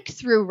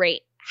click-through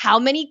rate? How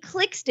many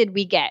clicks did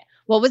we get?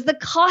 What was the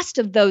cost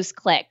of those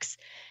clicks?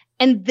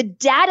 And the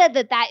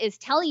data that is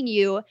telling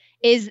you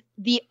is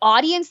the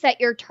audience that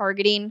you're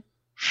targeting.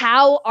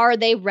 How are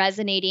they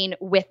resonating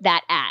with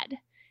that ad?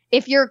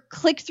 If your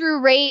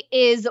click-through rate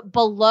is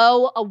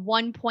below a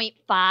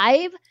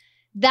 1.5,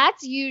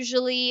 that's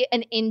usually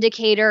an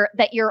indicator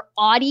that your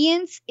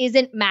audience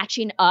isn't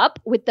matching up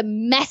with the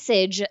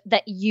message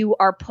that you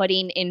are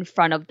putting in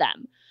front of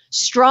them.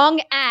 Strong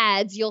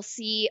ads, you'll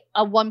see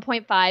a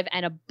 1.5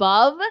 and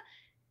above.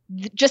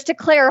 Just to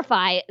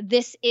clarify,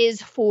 this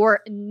is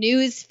for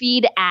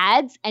newsfeed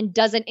ads and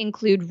doesn't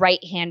include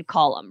right-hand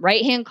column.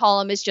 Right-hand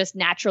column is just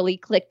naturally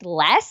clicked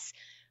less,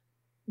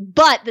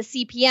 but the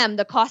CPM,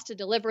 the cost to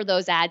deliver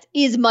those ads,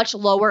 is much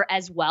lower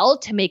as well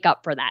to make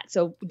up for that.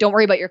 So don't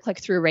worry about your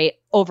click-through rate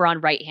over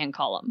on right-hand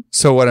column.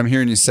 So what I'm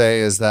hearing you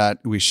say is that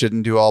we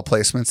shouldn't do all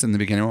placements in the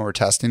beginning when we're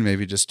testing,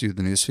 maybe just do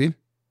the newsfeed?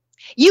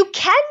 You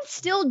can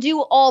still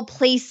do all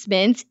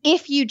placements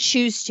if you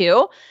choose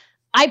to.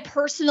 I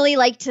personally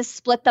like to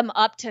split them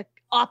up to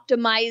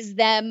optimize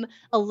them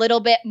a little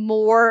bit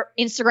more.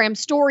 Instagram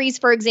stories,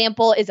 for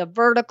example, is a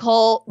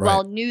vertical,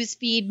 while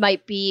newsfeed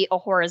might be a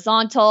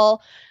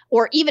horizontal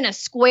or even a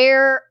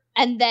square.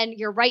 And then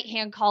your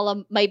right-hand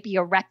column might be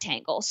a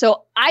rectangle.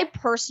 So I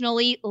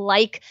personally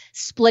like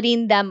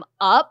splitting them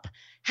up.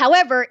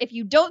 However, if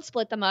you don't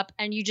split them up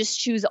and you just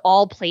choose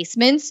all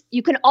placements,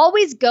 you can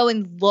always go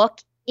and look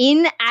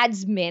in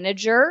Ads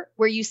Manager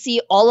where you see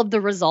all of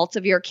the results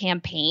of your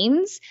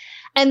campaigns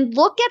and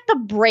look at the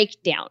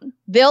breakdown.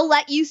 They'll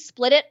let you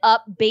split it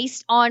up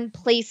based on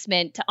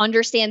placement to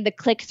understand the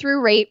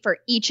click-through rate for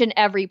each and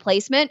every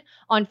placement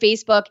on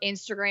Facebook,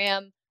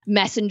 Instagram,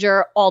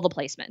 Messenger, all the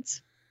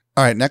placements.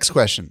 All right, next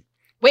question.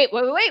 Wait,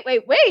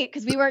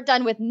 because we weren't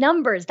done with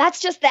numbers. That's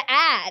just the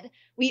ad.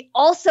 We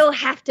also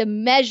have to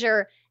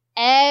measure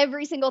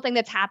every single thing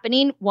that's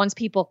happening once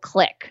people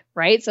click,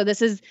 right? So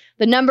this is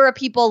the number of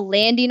people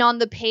landing on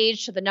the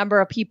page to the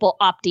number of people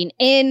opting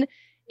in.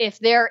 If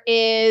there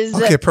is...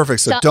 Okay, perfect.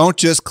 So don't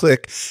just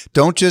click,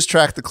 don't just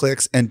track the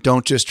clicks, and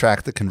don't just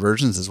track the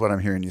conversions is what I'm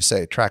hearing you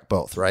say. Track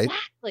both, right?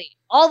 Exactly.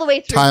 All the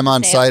way through. Time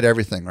on site,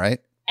 everything, right?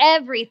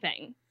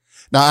 Everything.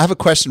 Now, I have a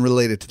question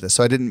related to this.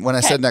 So when I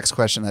said next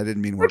question, I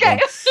didn't mean we're going.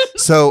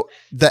 So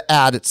the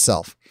ad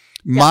itself.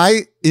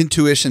 My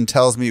intuition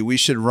tells me we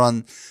should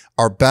run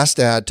our best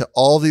ad to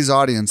all these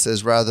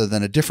audiences rather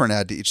than a different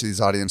ad to each of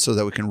these audiences so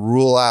that we can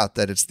rule out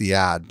that it's the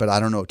ad. But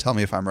I don't know. Tell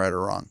me if I'm right or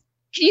wrong.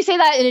 Can you say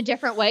that in a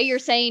different way? You're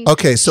saying...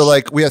 Okay, so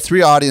like we have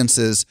 3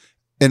 audiences.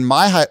 In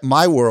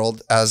my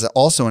world, as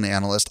also an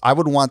analyst, I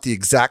would want the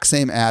exact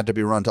same ad to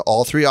be run to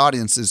all 3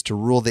 audiences to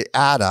rule the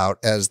ad out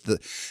as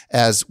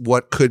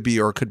what could be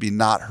or could be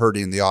not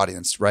hurting the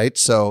audience, right?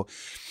 So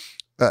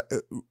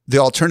the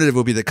alternative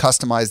would be to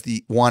customize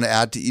the one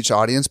ad to each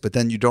audience, but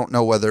then you don't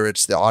know whether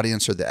it's the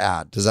audience or the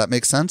ad. Does that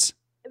make sense?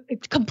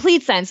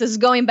 Complete sense. This is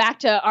going back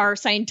to our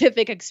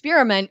scientific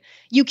experiment.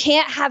 You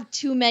can't have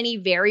too many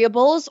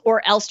variables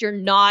or else you're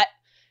not,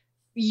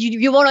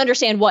 you won't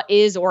understand what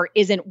is or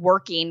isn't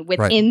working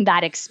within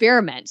that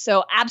experiment.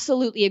 So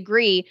absolutely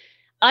agree.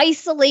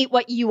 Isolate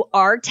what you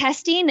are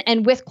testing.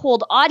 And with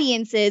cold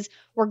audiences,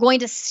 we're going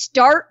to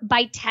start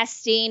by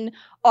testing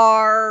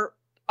our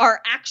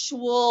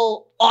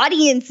actual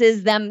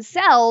audiences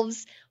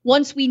themselves.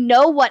 Once we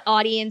know what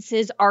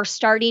audiences are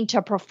starting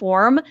to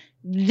perform,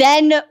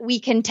 then we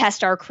can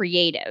test our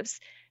creatives.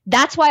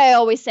 That's why I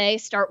always say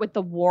start with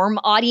the warm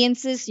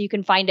audiences so you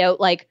can find out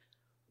like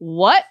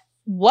what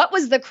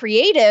was the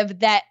creative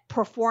that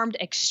performed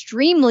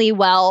extremely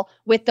well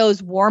with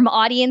those warm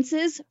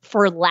audiences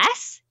for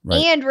less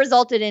and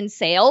resulted in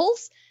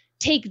sales.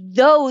 Take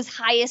those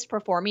highest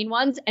performing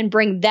ones and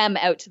bring them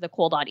out to the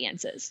cold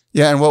audiences.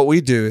 Yeah, and what we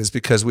do is,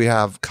 because we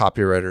have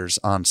copywriters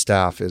on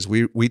staff, is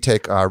we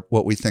take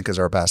what we think is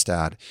our best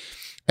ad,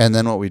 and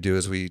then what we do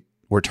is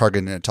we're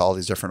targeting it to all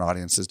these different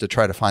audiences to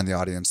try to find the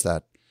audience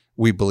that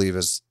we believe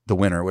is the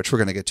winner, which we're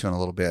going to get to in a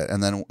little bit,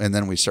 and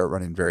then we start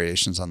running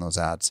variations on those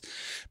ads.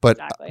 But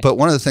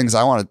one of the things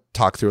I want to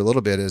talk through a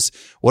little bit is,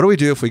 what do we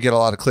do if we get a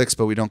lot of clicks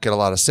but we don't get a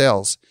lot of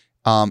sales?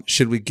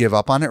 Should we give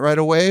up on it right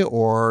away,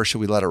 or should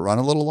we let it run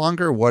a little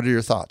longer? What are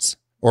your thoughts?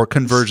 Or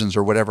conversions,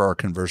 or whatever our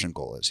conversion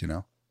goal is,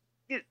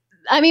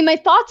 I mean, my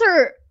thoughts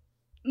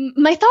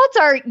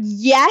are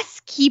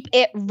yes, keep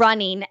it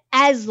running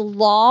as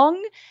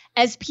long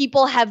as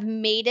people have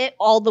made it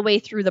all the way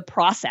through the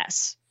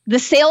process. The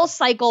sales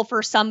cycle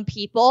for some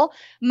people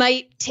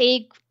might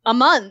take a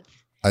month.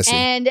 I see.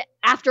 And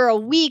after a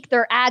week,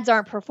 their ads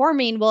aren't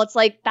performing. Well, it's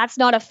like, that's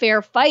not a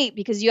fair fight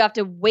because you have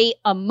to wait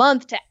a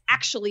month to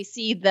actually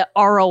see the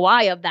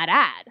ROI of that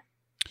ad.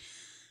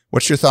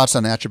 What's your thoughts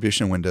on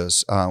attribution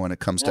windows when it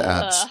comes to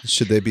ads?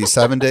 Should they be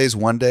 7 days,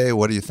 1 day?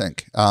 What do you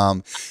think?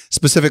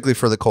 Specifically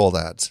for the cold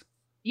ads.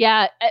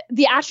 Yeah,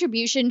 the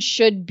attribution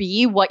should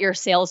be what your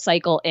sales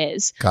cycle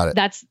is. Got it.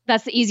 That's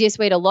the easiest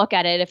way to look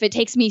at it. If it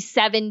takes me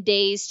 7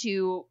 days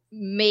to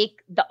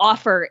make the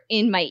offer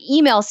in my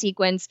email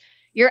sequence,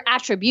 your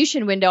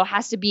attribution window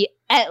has to be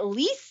at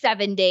least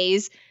 7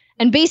 days.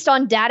 And based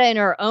on data in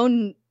our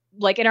own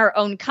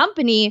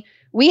company,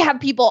 we have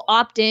people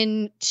opt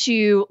in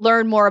to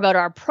learn more about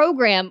our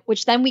program,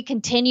 which then we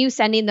continue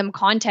sending them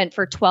content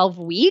for 12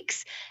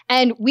 weeks.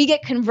 And we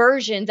get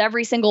conversions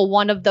every single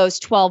one of those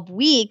 12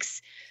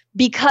 weeks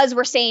because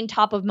we're staying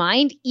top of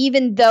mind,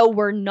 even though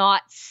we're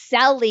not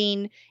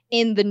selling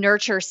in the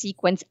nurture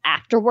sequence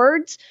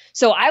afterwards.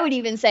 So I would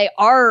even say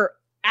our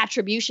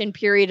attribution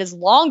period is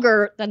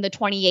longer than the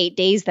 28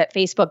 days that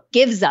Facebook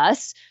gives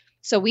us.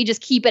 So we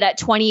just keep it at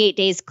 28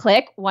 days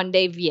click, 1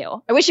 day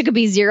view. I wish it could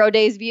be 0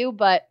 days view,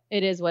 but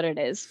it is what it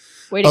is.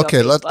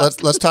 Okay,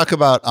 let's talk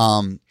about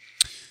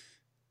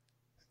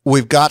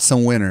we've got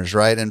some winners,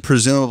 right? And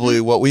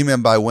presumably what we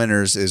mean by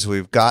winners is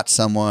we've got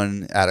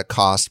someone at a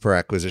cost per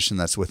acquisition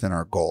that's within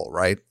our goal,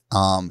 right?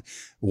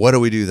 What do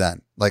we do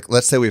then? Like,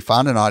 let's say we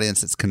found an audience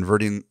that's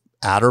converting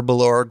at or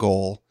below our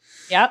goal.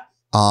 Yep.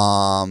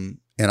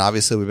 And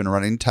obviously we've been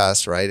running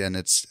tests, right?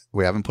 And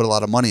we haven't put a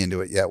lot of money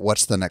into it yet.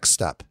 What's the next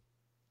step?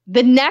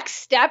 The next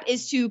step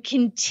is to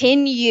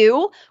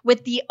continue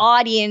with the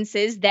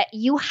audiences that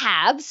you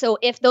have. So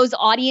if those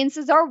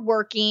audiences are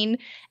working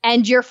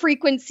and your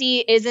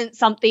frequency isn't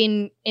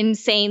something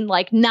insane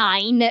like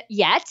 9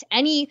 yet,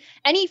 any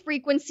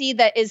frequency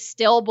that is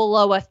still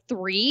below a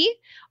 3,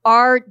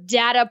 our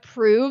data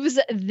proves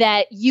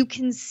that you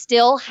can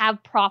still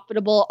have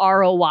profitable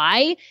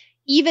ROI,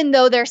 even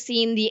though they're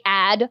seeing the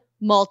ad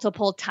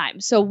multiple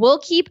times. So we'll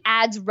keep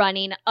ads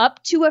running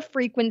up to a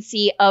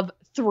frequency of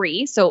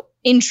 3. So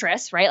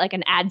interest, right? Like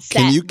an ad set.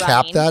 Can you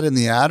cap that in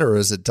the ad, or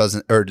is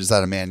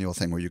that a manual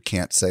thing where you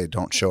can't say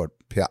don't show it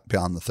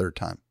beyond the third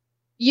time?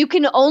 You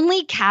can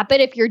only cap it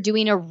if you're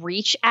doing a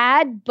reach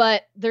ad,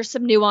 but there's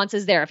some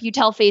nuances there. If you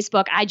tell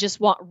Facebook, I just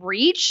want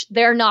reach,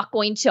 they're not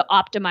going to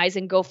optimize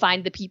and go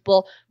find the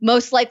people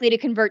most likely to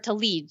convert to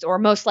leads or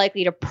most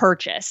likely to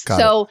purchase.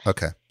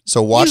 Okay.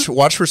 So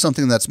watch for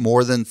something that's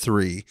more than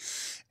 3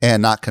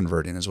 and not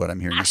converting is what I'm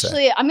hearing you say.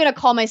 Actually, I'm going to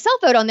call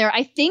myself out on there.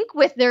 I think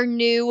with their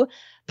new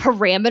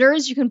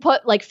parameters, you can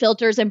put like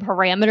filters and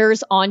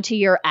parameters onto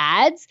your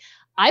ads.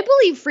 I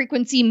believe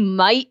frequency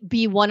might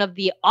be one of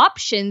the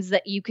options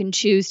that you can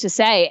choose to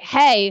say,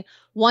 hey,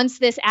 once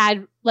this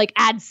ad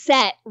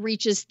set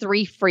reaches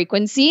 3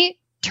 frequency,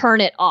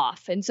 turn it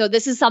off. And so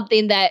this is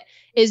something that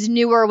is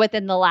newer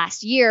within the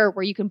last year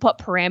where you can put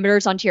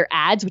parameters onto your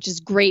ads, which is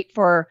great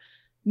for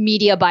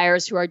media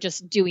buyers who are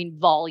just doing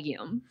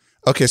volume.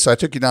 Okay, so I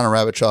took you down a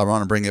rabbit trail. I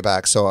want to bring you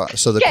back. So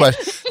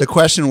the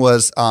question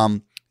was,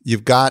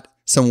 you've got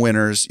some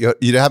winners.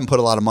 You haven't put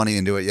a lot of money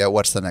into it yet.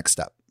 What's the next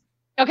step?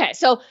 Okay,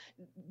 so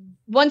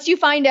once you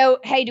find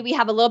out, hey, do we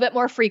have a little bit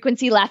more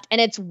frequency left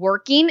and it's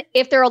working?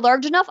 If they're a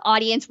large enough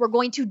audience, we're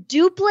going to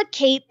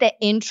duplicate the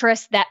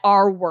interests that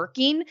are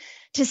working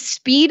to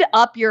speed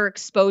up your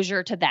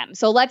exposure to them.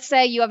 So let's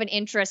say you have an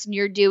interest and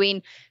you're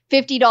doing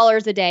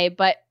 $50 a day,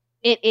 but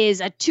it is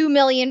a 2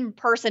 million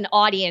person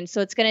audience. So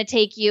it's going to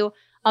take you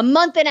a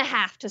month and a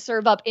half to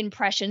serve up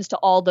impressions to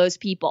all those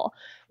people.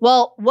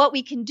 Well, what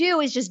we can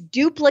do is just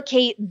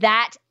duplicate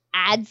that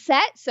ad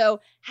set.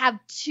 So have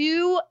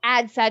 2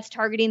 ad sets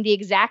targeting the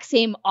exact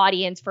same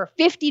audience for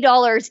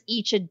 $50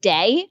 each a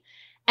day.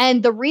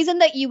 And the reason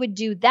that you would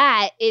do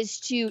that is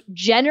to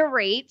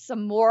generate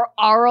some more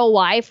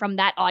ROI from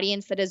that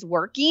audience that is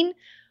working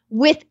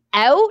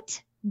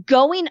without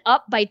going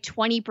up by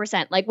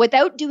 20%. Like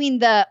without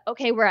doing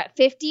okay, we're at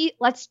 50,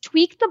 let's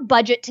tweak the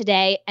budget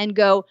today and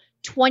go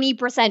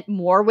 20%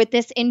 more with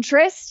this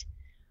interest.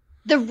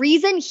 The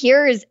reason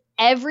here is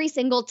every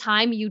single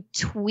time you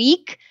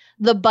tweak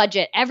the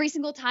budget, every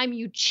single time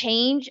you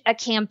change a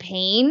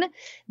campaign,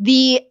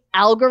 the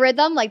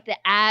algorithm, like the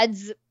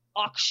ads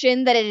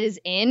auction that it is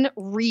in,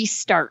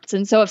 restarts.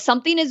 And so if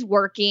something is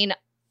working,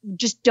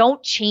 just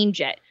don't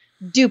change it.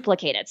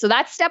 Duplicate it. So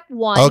that's step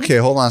one. Okay,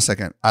 hold on a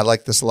second. I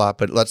like this a lot,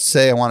 but let's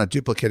say I want to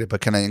duplicate it,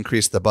 but can I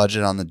increase the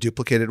budget on the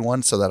duplicated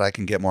one so that I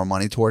can get more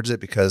money towards it?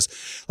 Because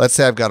let's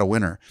say I've got a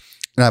winner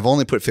and I've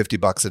only put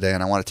 $50 a day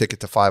and I want to take it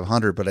to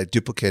 500, but I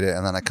duplicate it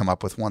and then I come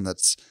up with one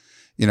that's,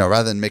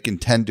 rather than making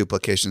 10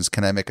 duplications,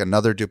 can I make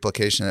another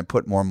duplication and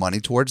put more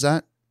money towards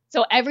that?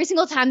 So every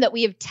single time that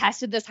we have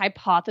tested this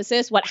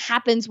hypothesis, what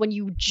happens when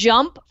you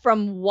jump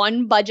from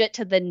one budget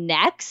to the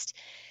next,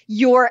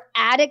 your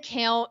ad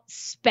account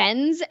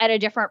spends at a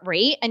different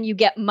rate and you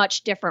get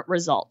much different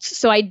results.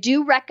 So I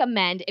do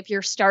recommend, if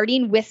you're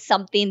starting with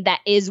something that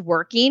is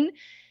working,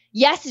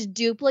 yes,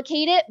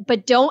 duplicate it,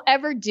 but don't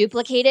ever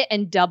duplicate it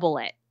and double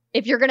it.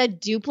 If you're going to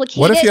duplicate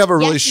what if you have a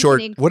really yes,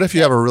 short, what if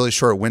you have a really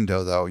short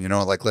window though?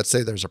 Like let's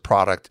say there's a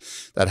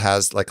product that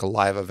has like a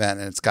live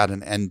event and it's got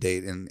an end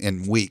date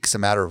in weeks, a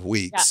matter of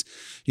weeks.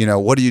 Yeah.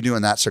 What do you do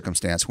in that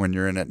circumstance when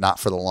you're in it not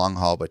for the long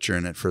haul, but you're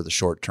in it for the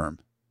short term?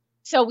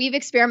 So we've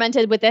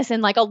experimented with this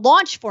in like a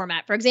launch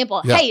format. For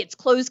example, hey, it's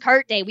closed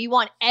cart day. We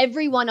want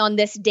everyone on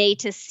this day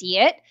to see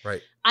it.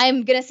 Right.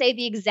 I'm going to say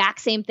the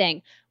exact same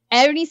thing.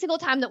 Every single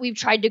time that we've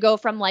tried to go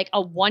from like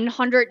a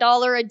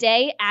 $100 a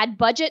day ad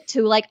budget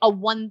to like a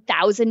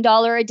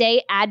 $1,000 a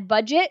day ad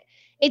budget,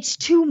 it's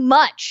too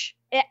much.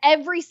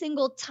 Every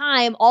single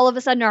time, all of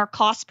a sudden our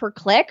cost per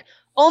click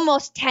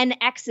almost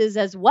 10x's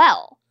as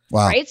well.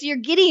 Wow. Right. So you're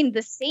getting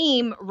the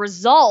same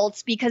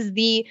results because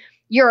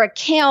your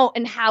account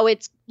and how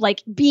it's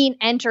like being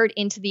entered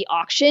into the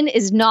auction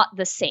is not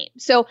the same.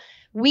 So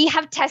we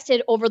have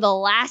tested over the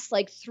last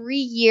like 3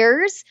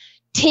 years,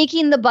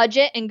 taking the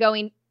budget and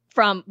going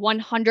from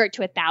 100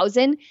 to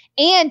 1,000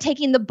 and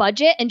taking the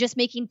budget and just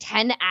making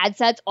 10 ad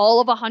sets,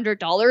 all of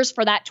 $100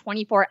 for that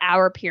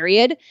 24-hour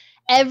period.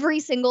 Every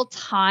single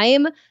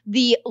time,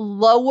 the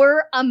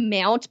lower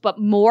amount, but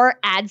more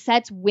ad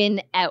sets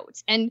win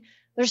out. And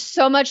there's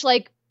so much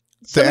like,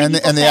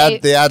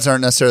 the ads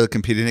aren't necessarily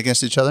competing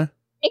against each other?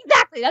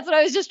 Exactly. That's what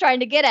I was just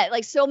trying to get at.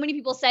 Like so many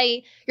people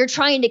say you're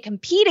trying to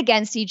compete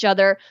against each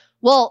other.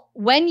 Well,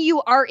 when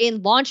you are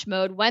in launch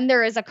mode, when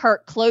there is a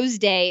cart close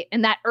day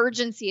and that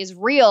urgency is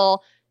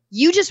real,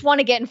 you just want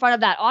to get in front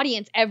of that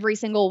audience every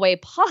single way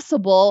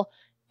possible.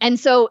 And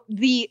so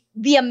the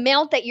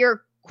amount that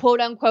you're quote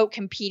unquote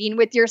competing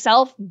with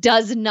yourself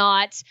does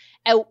not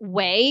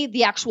outweigh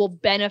the actual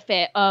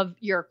benefit of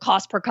your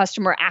cost per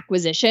customer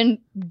acquisition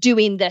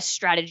doing this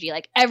strategy.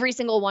 Like every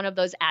single one of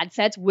those ad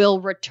sets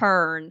will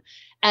return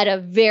at a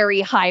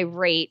very high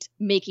rate,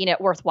 making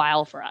it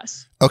worthwhile for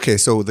us. Okay,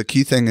 so the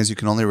key thing is you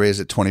can only raise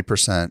it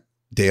 20%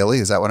 daily.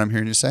 Is that what I'm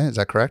hearing you say? Is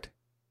that correct?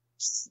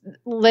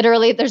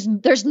 Literally,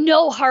 there's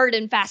no hard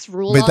and fast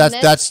rule.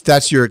 But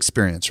that's your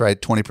experience, right?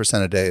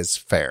 20% a day is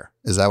fair.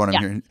 Is that what I'm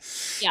hearing?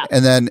 Yeah.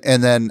 And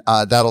then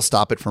that'll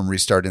stop it from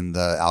restarting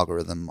the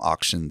algorithm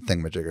auction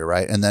thingamajigger,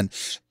 right? And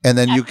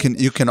then you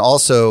can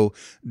also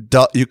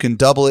you can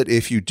double it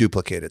if you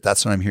duplicate it.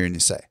 That's what I'm hearing you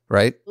say,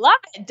 right? Love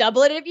it.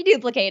 Double it if you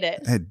duplicate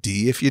it.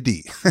 D if you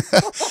D.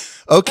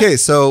 Okay,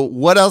 so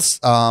what else?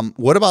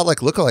 What about like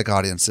lookalike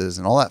audiences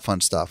and all that fun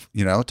stuff?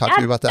 Talk to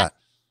me about that.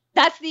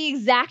 That's the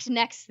exact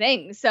next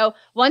thing. So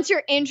once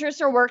your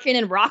interests are working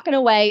and rocking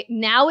away,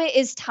 now it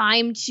is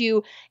time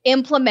to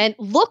implement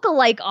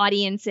lookalike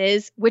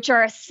audiences, which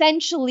are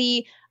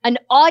essentially an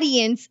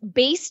audience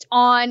based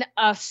on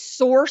a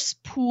source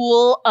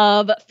pool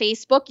of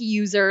Facebook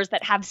users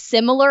that have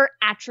similar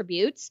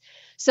attributes.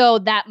 So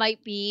that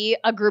might be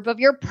a group of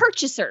your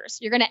purchasers.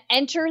 You're going to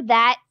enter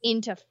that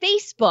into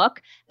Facebook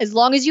as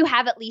long as you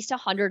have at least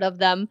 100 of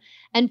them.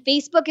 And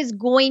Facebook is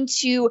going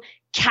to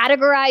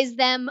categorize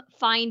them,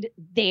 find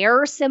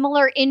their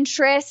similar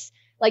interests,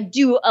 like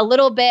do a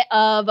little bit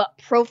of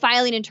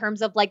profiling in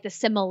terms of like the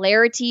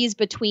similarities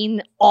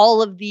between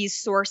all of these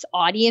source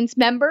audience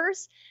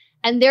members.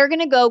 And they're going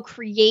to go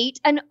create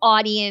an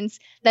audience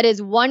that is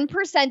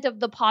 1% of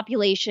the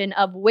population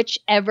of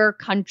whichever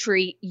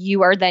country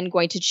you are then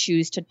going to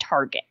choose to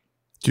target.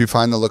 Do you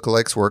find the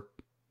lookalikes work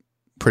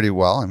pretty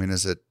well? I mean,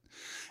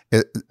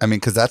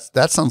 because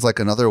that sounds like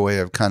another way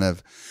of kind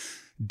of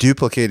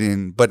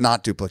duplicating, but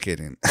not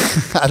duplicating.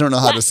 I don't know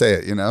how to say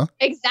it,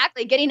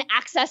 Exactly. Getting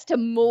access to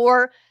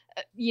more,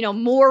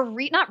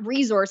 not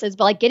resources,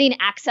 but like getting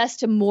access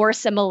to more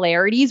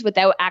similarities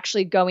without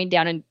actually going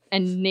down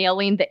and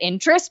nailing the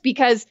interest.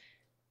 Because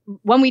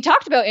when we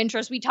talked about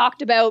interest, we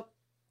talked about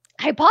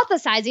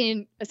hypothesizing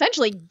and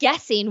essentially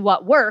guessing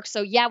what works.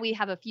 So yeah, we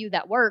have a few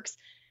that works.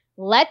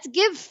 Let's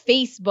give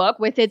Facebook,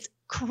 with its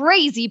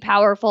crazy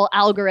powerful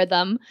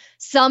algorithm,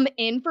 some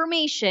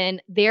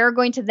information. They're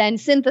going to then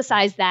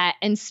synthesize that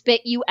and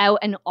spit you out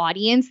an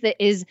audience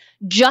that is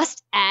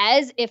just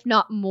as, if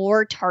not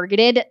more,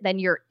 targeted than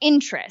your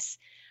interests.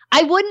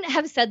 I wouldn't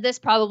have said this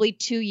probably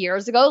 2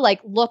 years ago.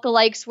 Like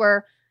lookalikes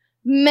were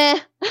meh.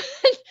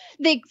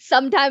 They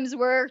sometimes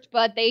worked,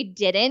 but they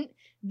didn't.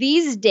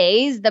 these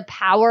days, the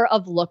power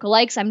of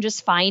lookalikes, I'm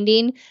just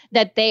finding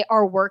that they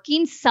are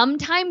working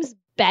sometimes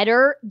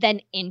better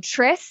than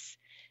interests.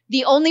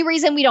 The only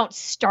reason we don't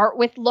start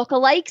with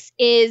lookalikes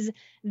is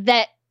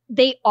that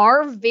they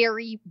are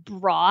very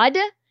broad.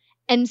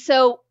 And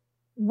so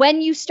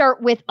when you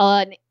start with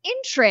an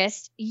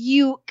interest,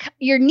 you're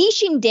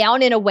niching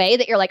down in a way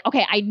that you're like,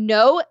 okay, I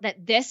know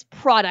that this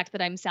product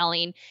that I'm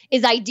selling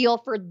is ideal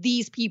for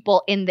these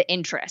people in the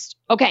interest.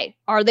 Okay,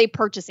 are they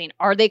purchasing?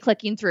 Are they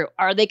clicking through?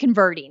 Are they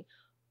converting?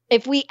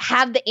 If we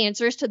have the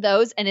answers to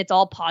those and it's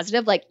all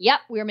positive, like,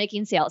 yep, we're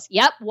making sales.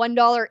 Yep,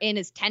 $1 in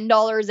is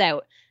 $10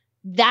 out.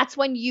 That's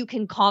when you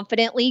can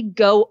confidently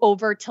go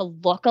over to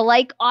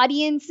lookalike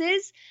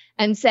audiences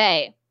and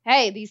say,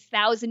 hey, these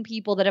 1,000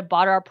 people that have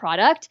bought our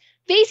product,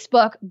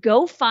 Facebook,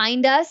 go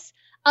find us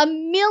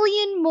 1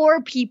 million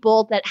more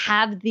people that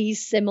have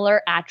these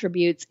similar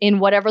attributes in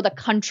whatever the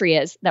country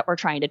is that we're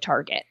trying to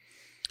target.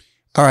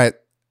 All right.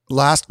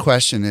 Last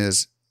question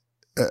is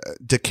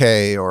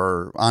decay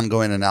or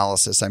ongoing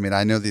analysis. I mean,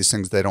 I know these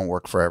things, they don't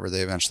work forever.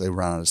 They eventually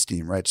run out of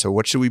steam, right? So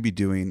what should we be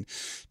doing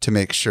to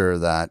make sure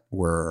that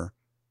we're,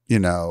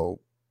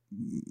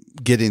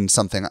 getting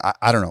something?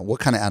 I don't know.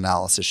 What kind of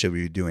analysis should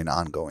we be doing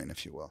ongoing,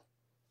 if you will?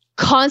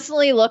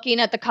 Constantly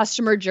looking at the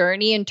customer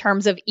journey in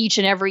terms of each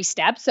and every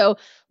step. So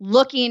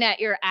looking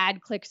at your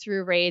ad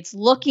click-through rates,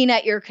 looking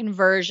at your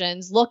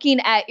conversions, looking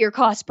at your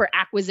cost per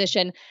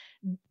acquisition.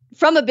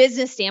 From a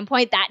business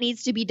standpoint, that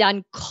needs to be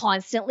done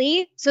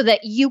constantly so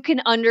that you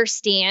can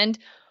understand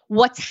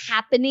what's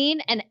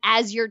happening. And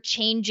as you're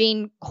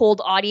changing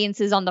cold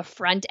audiences on the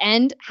front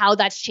end, how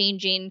that's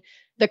changing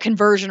the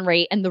conversion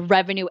rate and the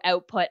revenue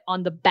output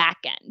on the back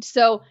end.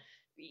 So,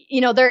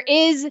 there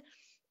is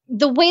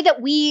the way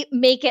that we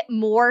make it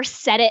more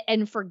set it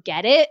and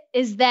forget it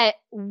is that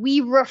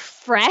we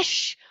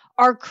refresh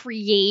our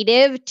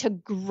creative to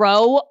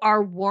grow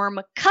our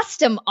warm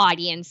custom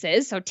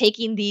audiences. So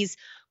taking these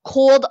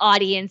cold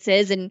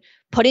audiences and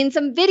putting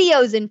some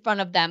videos in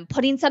front of them,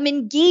 putting some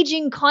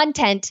engaging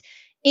content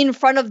in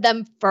front of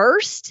them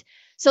first,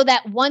 so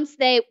that once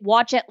they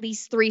watch at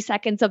least 3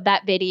 seconds of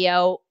that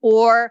video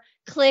or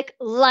click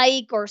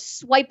like or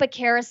swipe a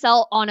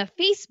carousel on a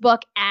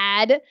Facebook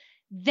ad,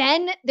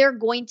 then they're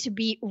going to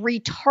be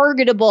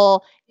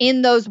retargetable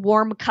in those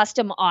warm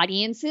custom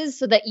audiences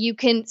so that you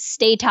can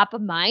stay top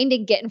of mind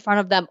and get in front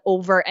of them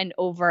over and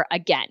over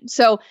again.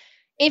 So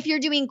if you're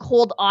doing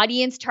cold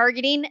audience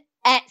targeting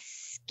at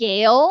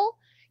scale,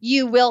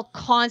 you will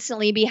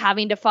constantly be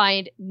having to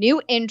find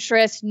new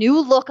interests,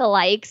 new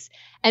lookalikes.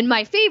 And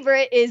my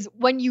favorite is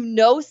when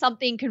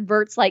something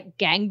converts like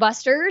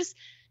gangbusters,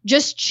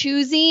 just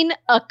choosing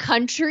a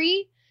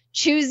country,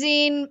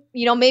 choosing,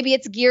 maybe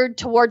it's geared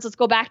towards, let's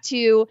go back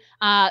to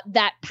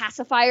that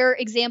pacifier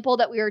example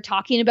that we were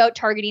talking about,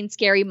 targeting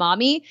scary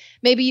mommy.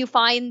 Maybe you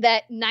find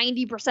that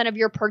 90% of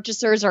your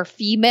purchasers are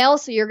female.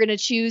 So you're going to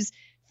choose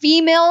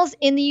females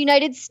in the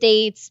United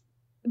States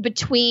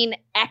between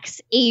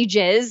X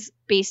ages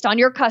based on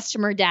your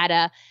customer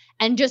data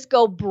and just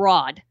go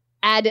broad.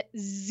 Add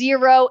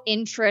zero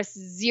interest,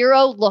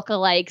 zero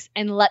lookalikes,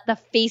 and let the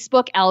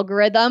Facebook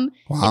algorithm,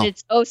 and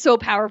it's so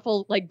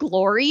powerful, like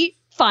glory,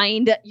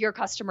 find your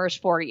customers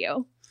for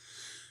you.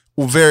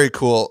 Well, very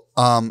cool.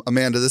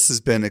 Amanda, this has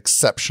been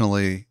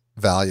exceptionally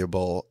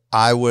valuable.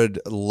 I would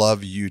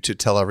love you to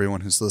tell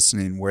everyone who's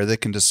listening where they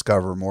can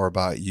discover more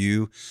about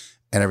you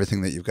and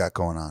everything that you've got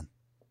going on.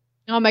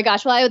 Oh my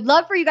gosh. Well, I would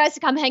love for you guys to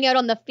come hang out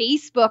on the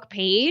Facebook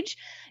page.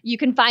 You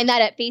can find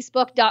that at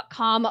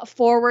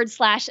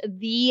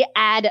facebook.com/The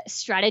Ad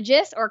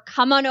Strategist, or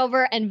come on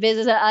over and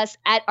visit us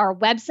at our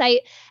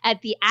website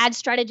at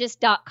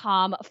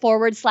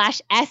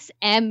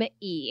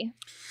theadstrategist.com/SME.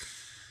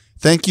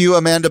 Thank you,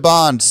 Amanda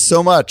Bond,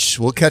 so much.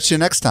 We'll catch you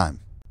next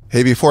time.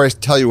 Hey, before I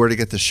tell you where to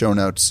get the show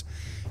notes,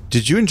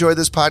 did you enjoy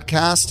this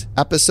podcast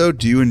episode?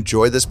 Do you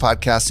enjoy this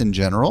podcast in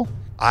general?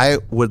 I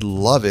would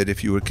love it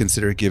if you would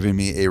consider giving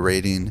me a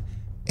rating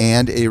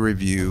and a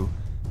review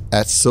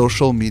at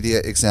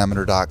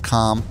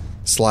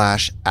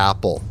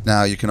socialmediaexaminer.com/Apple.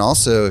 Now, you can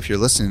also, if you're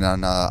listening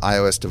on an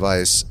iOS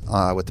device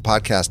with the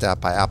podcast app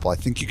by Apple, I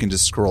think you can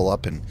just scroll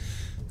up and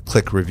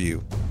click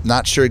review.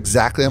 Not sure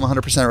exactly I'm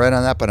 100% right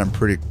on that, but I'm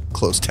pretty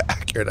close to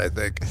accurate, I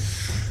think.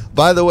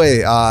 By the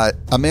way,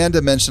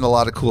 Amanda mentioned a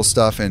lot of cool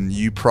stuff, and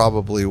you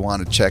probably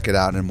want to check it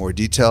out in more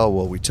detail.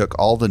 Well, we took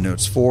all the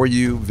notes for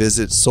you.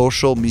 Visit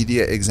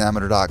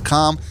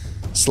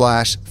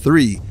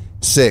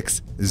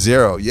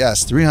socialmediaexaminer.com/360.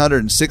 Yes,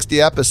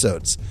 360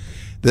 episodes.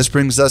 This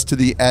brings us to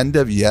the end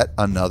of yet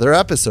another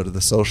episode of the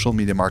Social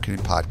Media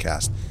Marketing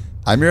Podcast.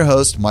 I'm your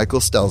host,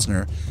 Michael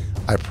Stelzner.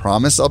 I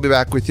promise I'll be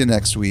back with you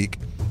next week.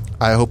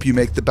 I hope you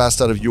make the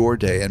best out of your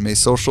day, and may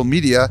social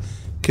media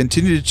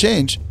continue to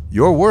change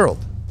your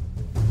world.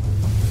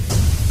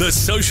 The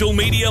Social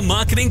Media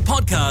Marketing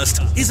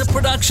Podcast is a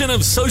production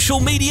of Social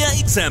Media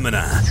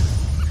Examiner.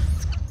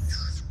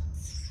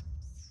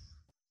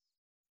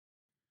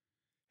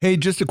 Hey,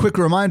 just a quick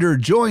reminder,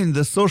 join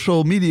the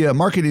Social Media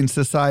Marketing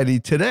Society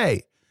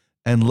today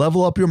and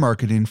level up your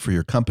marketing for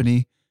your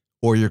company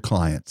or your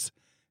clients.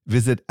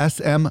 Visit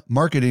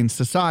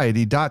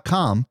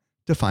smmarketingsociety.com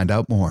to find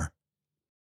out more.